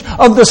message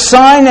of the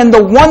sign and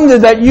the wonder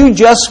that you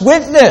just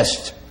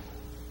witnessed.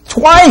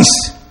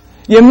 Twice.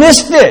 You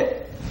missed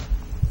it.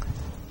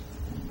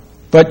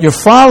 But you're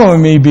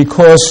following me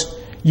because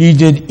ye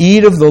did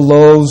eat of the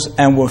loaves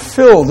and were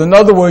filled." In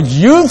other words,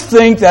 you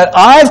think that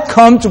I've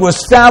come to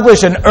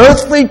establish an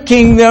earthly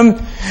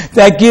kingdom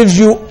that gives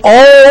you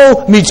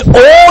meets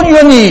all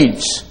your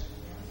needs,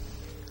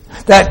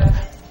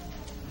 that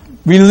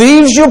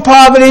relieves your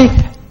poverty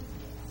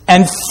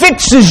and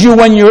fixes you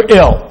when you're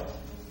ill,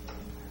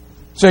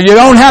 so you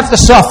don't have to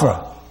suffer.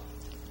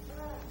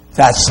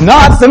 That's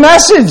not the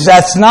message.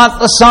 That's not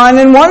the sign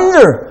and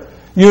wonder.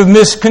 You've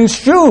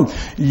misconstrued.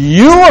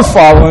 You are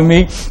following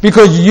me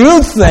because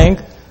you think,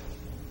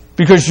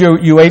 because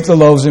you ate the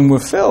loaves and were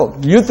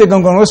filled, you think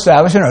I'm going to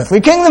establish an earthly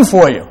kingdom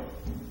for you.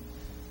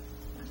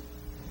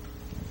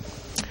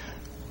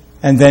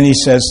 And then he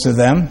says to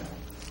them,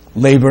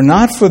 "Labor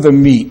not for the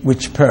meat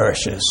which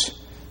perishes,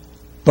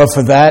 but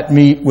for that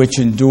meat which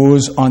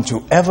endures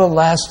unto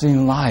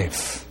everlasting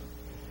life,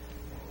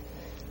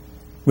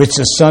 which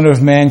the Son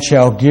of Man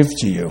shall give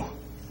to you.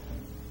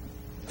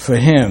 For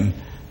him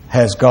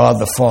has God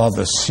the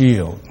Father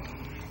sealed."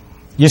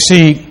 You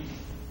see,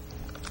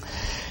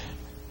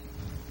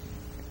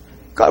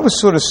 God was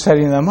sort of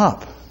setting them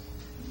up,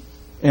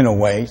 in a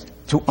way,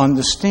 to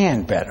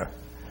understand better.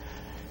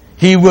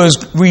 He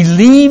was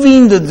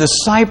relieving the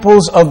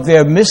disciples of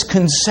their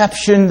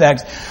misconception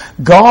that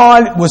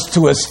God was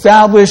to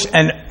establish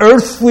an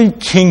earthly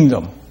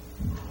kingdom.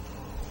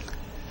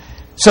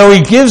 So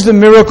he gives the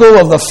miracle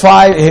of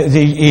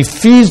he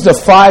feeds the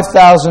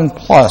 5,000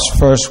 plus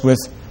first with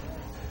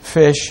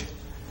fish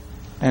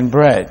and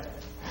bread.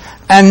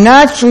 And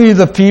naturally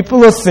the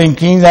people are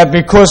thinking that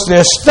because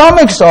their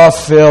stomachs are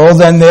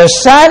filled and they're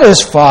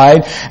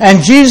satisfied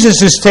and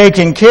Jesus is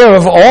taking care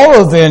of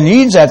all of their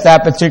needs at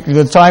that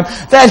particular time,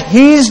 that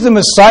he's the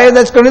Messiah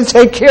that's going to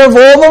take care of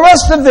all the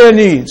rest of their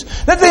needs.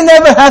 That they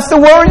never have to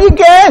worry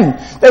again.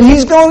 That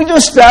he's going to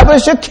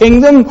establish a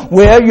kingdom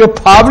where your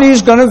poverty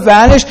is going to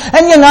vanish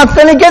and you're not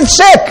going to get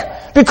sick.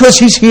 Because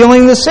he's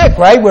healing the sick,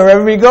 right?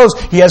 Wherever he goes,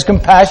 he has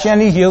compassion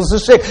and he heals the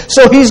sick.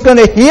 So he's going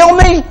to heal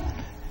me.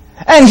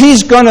 And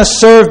he's going to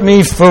serve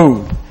me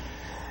food.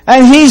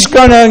 And he's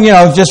going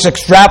to, just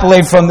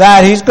extrapolate from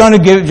that. He's going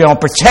to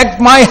protect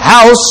my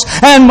house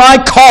and my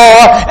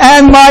car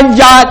and my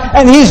yacht.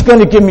 And he's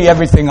going to give me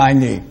everything I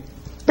need.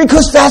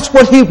 Because that's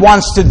what he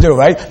wants to do,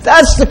 right?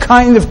 That's the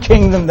kind of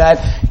kingdom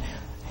that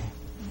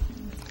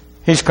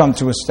he's come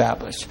to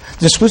establish.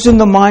 This was in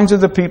the minds of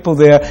the people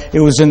there. It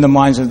was in the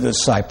minds of the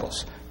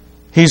disciples.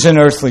 He's an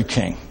earthly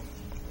king.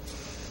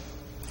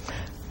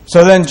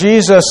 So then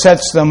Jesus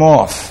sets them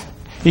off.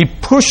 He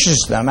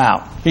pushes them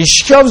out. He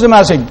shoves them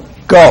out and says,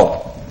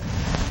 go.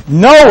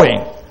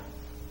 Knowing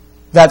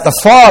that the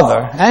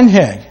Father and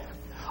he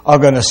are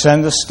going to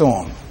send a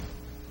storm.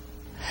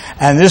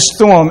 And this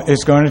storm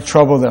is going to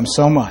trouble them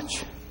so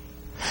much.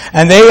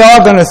 And they are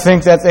going to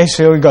think that they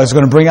see God is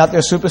going to bring out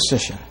their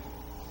superstition.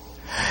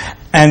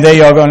 And they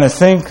are going to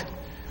think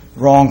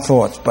wrong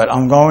thoughts. But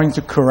I'm going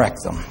to correct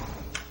them.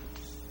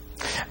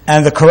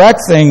 And the correct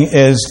thing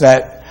is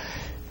that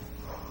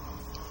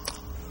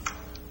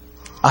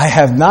I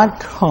have not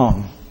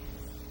come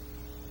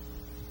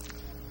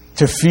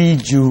to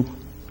feed you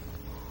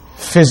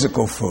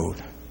physical food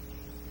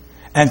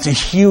and to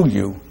heal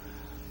you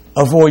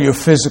of all your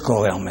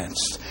physical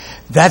ailments.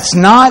 That's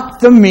not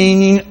the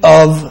meaning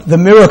of the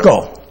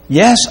miracle.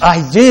 Yes,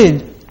 I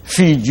did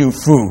feed you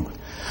food.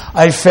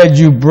 I fed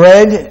you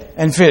bread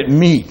and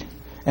meat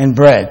and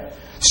bread,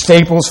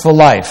 staples for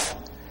life,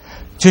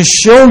 to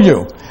show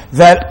you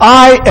that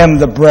I am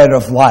the bread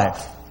of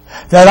life.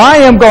 That I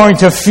am going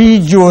to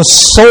feed your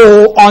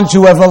soul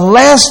unto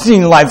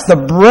everlasting life. The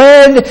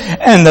bread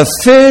and the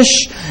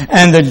fish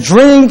and the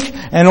drink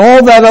and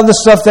all that other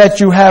stuff that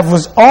you have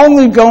was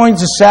only going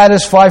to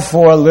satisfy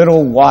for a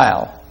little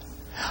while.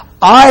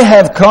 I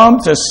have come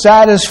to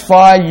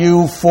satisfy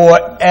you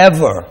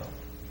forever.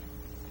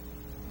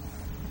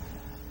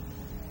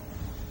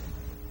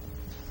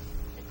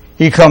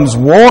 He comes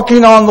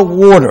walking on the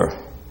water.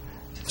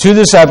 To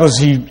the disciples,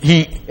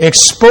 he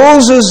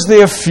exposes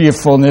their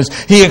fearfulness.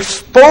 He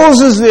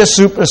exposes their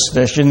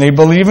superstition. They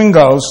believe in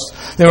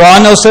ghosts. There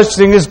are no such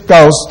thing as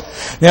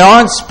ghosts. There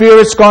aren't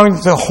spirits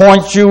going to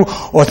haunt you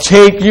or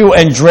take you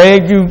and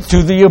drag you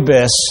to the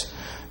abyss.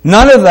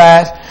 None of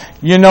that.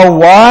 You know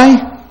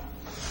why?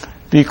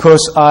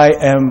 Because I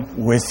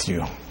am with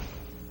you.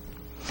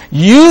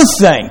 You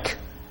think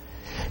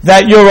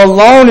that you're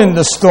alone in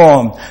the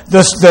storm.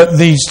 The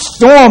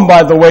storm,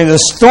 by the way, the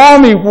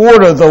stormy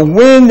water, the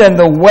wind and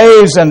the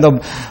waves and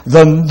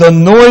the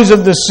noise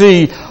of the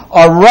sea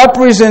are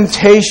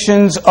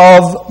representations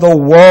of the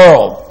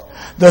world.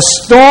 The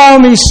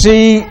stormy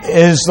sea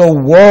is the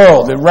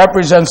world. It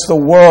represents the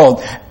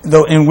world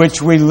in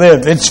which we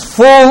live. It's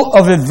full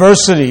of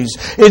adversities.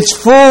 It's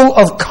full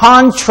of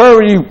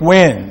contrary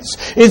winds.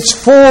 It's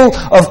full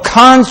of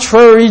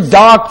contrary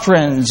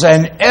doctrines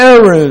and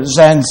errors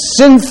and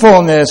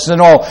sinfulness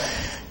and all.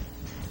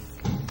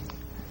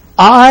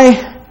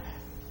 I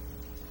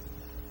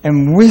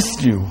am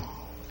with you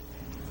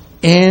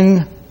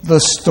in the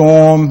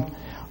storm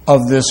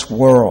of this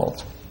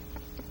world.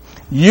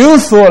 You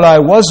thought I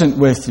wasn't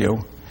with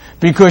you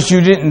because you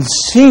didn't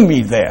see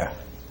me there.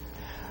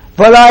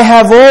 But I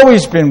have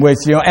always been with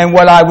you. And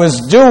what I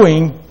was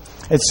doing,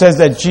 it says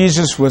that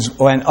Jesus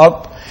went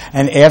up,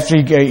 and after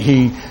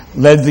he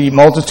led the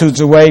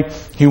multitudes away,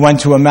 he went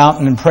to a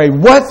mountain and prayed.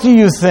 What do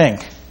you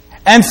think?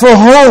 And for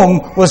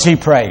whom was he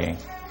praying?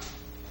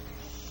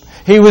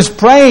 He was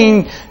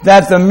praying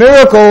that the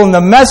miracle and the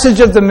message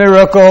of the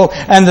miracle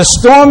and the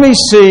stormy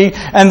sea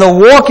and the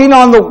walking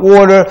on the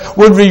water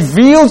would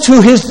reveal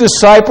to his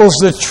disciples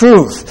the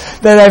truth,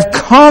 that I've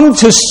come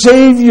to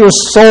save your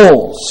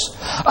souls.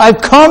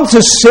 I've come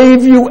to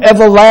save you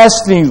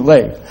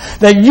everlastingly.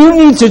 That you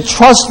need to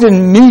trust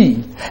in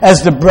me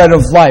as the bread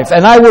of life,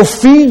 and I will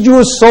feed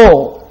your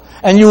soul,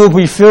 and you will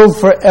be filled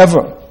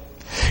forever.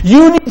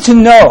 You need to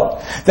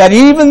know that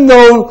even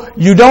though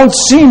you don't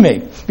see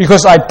me,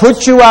 because I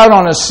put you out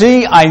on a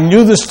sea, I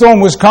knew the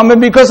storm was coming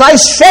because I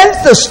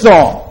sent the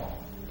storm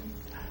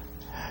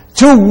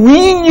to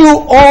wean you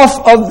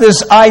off of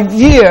this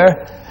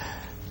idea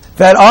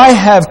that I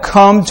have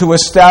come to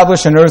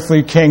establish an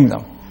earthly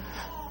kingdom,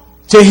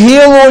 to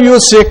heal all your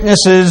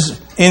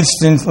sicknesses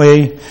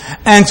instantly,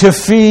 and to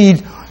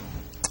feed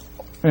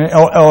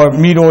or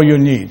meet all your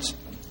needs.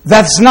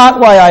 That's not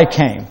why I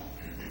came.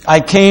 I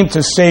came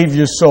to save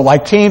your soul. I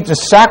came to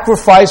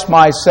sacrifice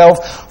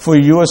myself for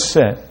your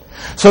sin,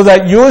 so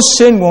that your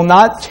sin will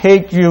not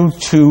take you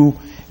to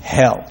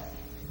hell.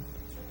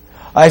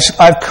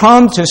 I've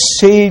come to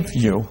save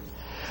you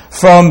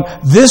from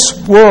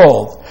this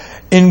world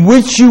in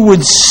which you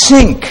would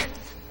sink.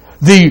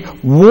 The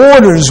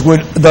waters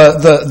would,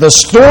 the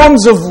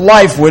storms of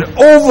life would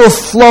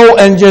overflow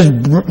and just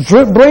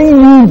bring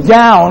you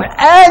down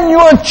and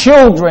your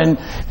children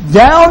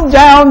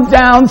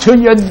down till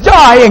you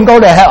die and go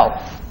to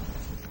hell.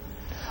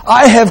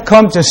 I have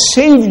come to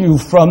save you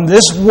from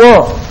this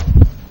world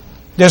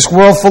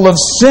full of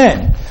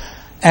sin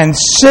and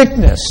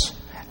sickness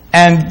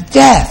and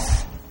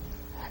death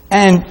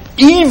and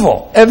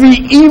evil, every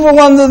evil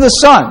under the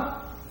sun.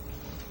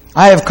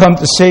 I have come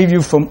to save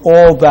you from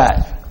all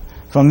that.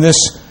 From the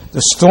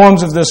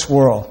storms of this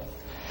world.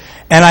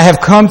 And I have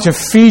come to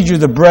feed you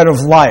the bread of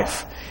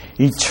life,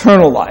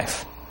 eternal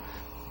life,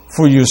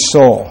 for your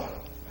soul.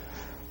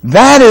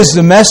 That is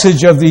the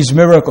message of these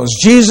miracles.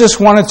 Jesus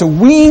wanted to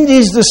wean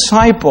these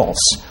disciples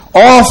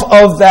off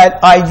of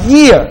that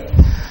idea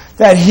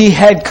that he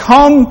had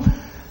come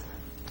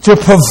to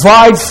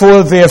provide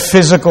for their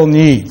physical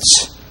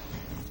needs.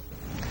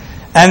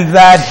 And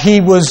that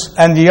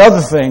and the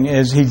other thing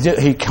is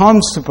he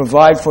comes to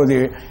provide for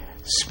their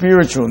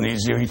spiritual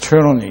needs, your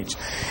eternal needs.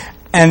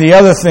 And the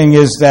other thing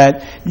is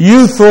that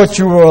you thought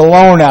you were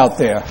alone out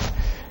there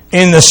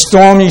in the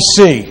stormy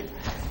sea.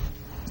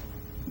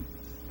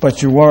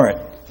 But you weren't.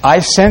 I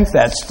sent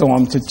that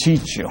storm to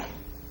teach you.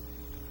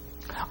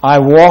 I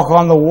walk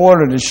on the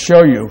water to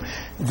show you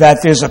that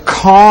there's a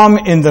calm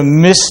in the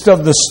midst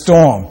of the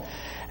storm.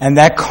 And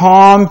that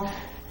calm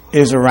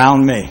is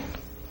around me.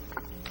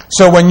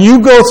 So when you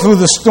go through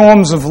the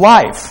storms of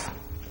life,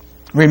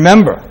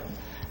 remember,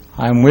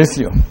 I'm with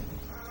you.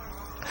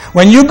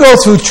 When you go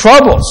through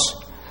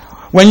troubles,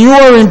 when you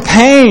are in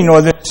pain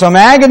or there's some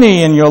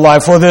agony in your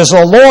life or there's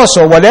a loss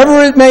or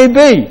whatever it may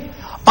be,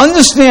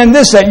 understand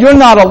this, that you're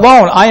not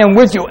alone. I am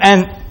with you.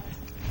 And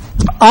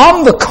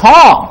I'm the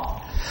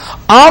calm.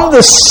 I'm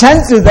the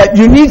center that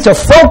you need to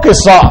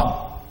focus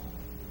on.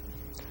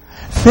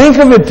 Think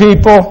of it,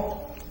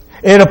 people.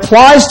 It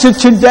applies to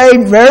today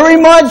very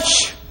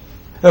much.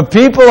 The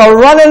people are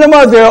running them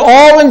up. They're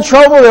all in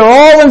trouble. They're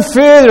all in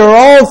fear. They're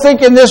all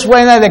thinking this way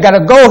and that. They got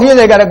to go here.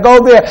 They got to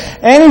go there.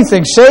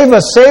 Anything. Save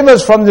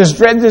us from this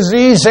dread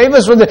disease. Save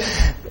us from the...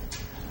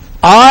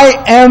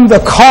 I am the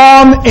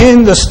calm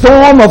in the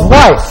storm of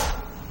life.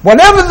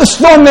 Whatever the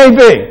storm may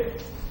be.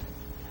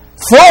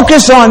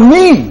 Focus on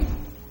me.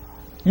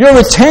 Your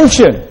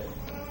attention.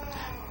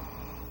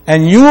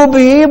 And you will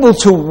be able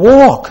to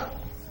walk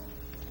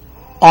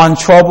on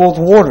troubled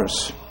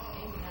waters.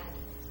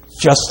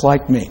 Just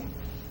like me.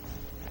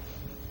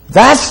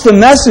 That's the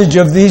message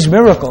of these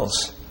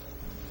miracles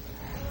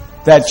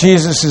that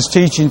Jesus is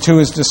teaching to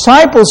his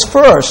disciples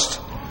first,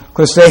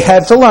 because they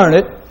had to learn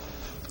it,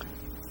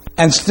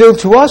 and still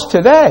to us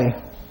today,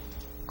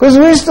 because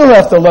we still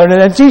have to learn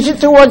it and teach it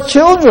to our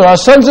children, our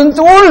sons and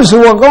daughters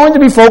who are going to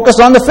be focused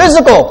on the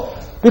physical,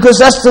 because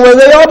that's the way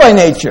they are by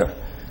nature.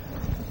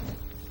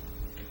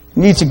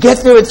 You need to get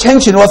their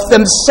attention off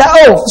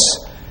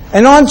themselves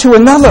and onto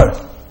another.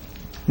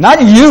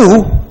 Not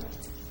you,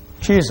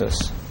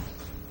 Jesus.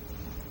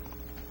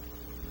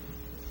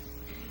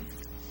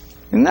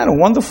 Isn't that a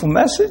wonderful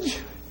message?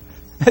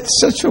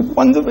 It's such a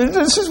wonderful...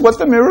 This is what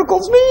the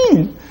miracles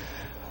mean.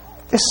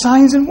 They're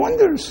signs and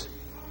wonders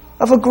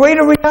of a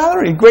greater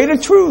reality, greater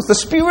truth, a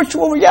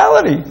spiritual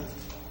reality.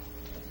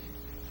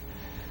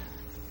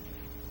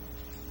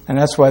 And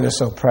that's why they're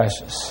so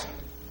precious.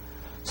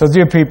 So,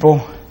 dear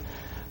people,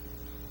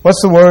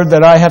 what's the word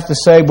that I have to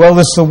say? Well,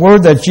 it's the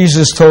word that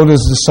Jesus told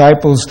his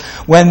disciples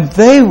when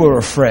they were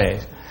afraid,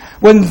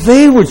 when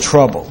they were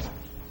troubled,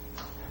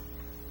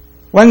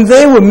 when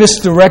they were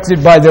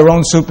misdirected by their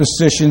own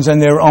superstitions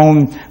and their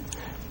own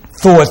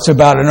thoughts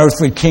about an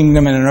earthly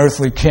kingdom and an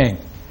earthly king.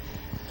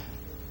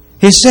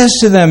 He says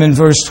to them in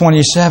verse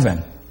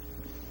 27,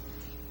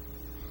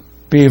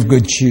 be of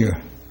good cheer.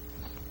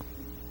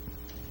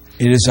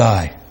 It is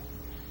I.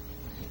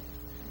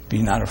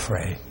 Be not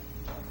afraid.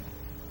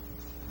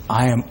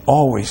 I am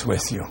always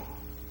with you.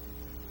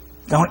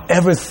 Don't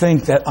ever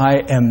think that I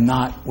am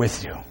not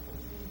with you.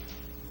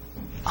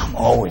 I'm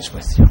always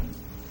with you.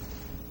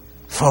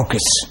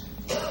 Focus.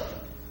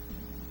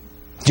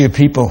 Dear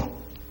people,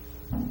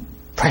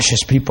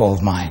 precious people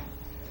of mine,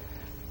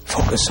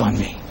 focus on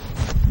me.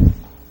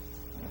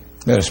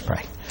 Let us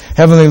pray.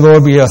 Heavenly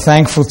Lord, we are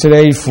thankful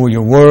today for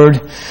your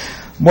word.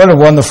 What a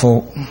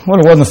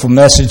wonderful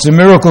message. The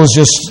miracles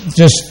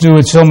just do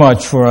it so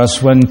much for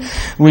us when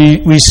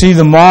we see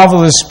the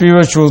marvelous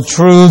spiritual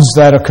truths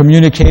that are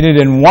communicated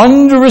in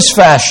wondrous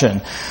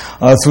fashion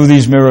through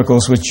these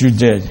miracles which you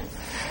did.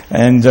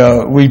 And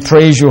we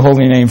praise your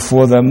holy name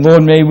for them.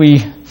 Lord, may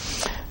we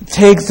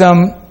take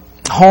them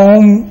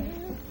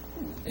home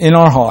in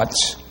our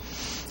hearts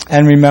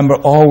and remember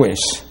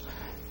always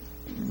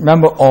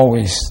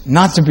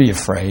not to be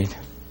afraid,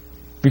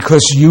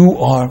 because you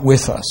are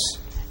with us.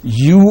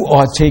 You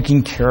are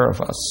taking care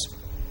of us.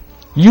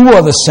 You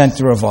are the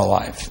center of our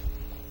life.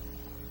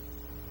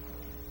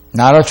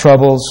 Not our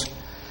troubles,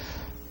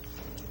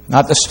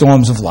 not the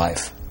storms of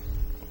life,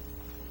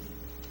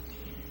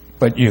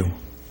 but you.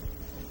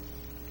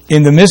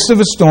 In the midst of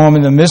a storm,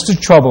 in the midst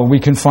of trouble, we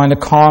can find a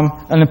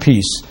calm and a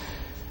peace,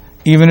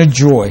 even a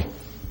joy,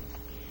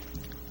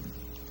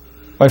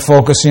 by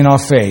focusing our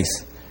faith,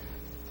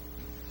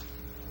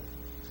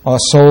 our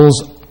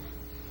soul's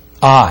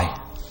eye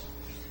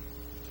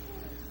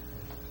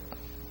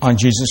on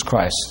Jesus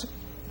Christ,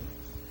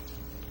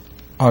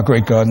 our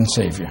great God and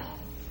Savior.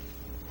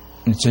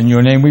 It's in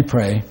your name we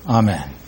pray. Amen.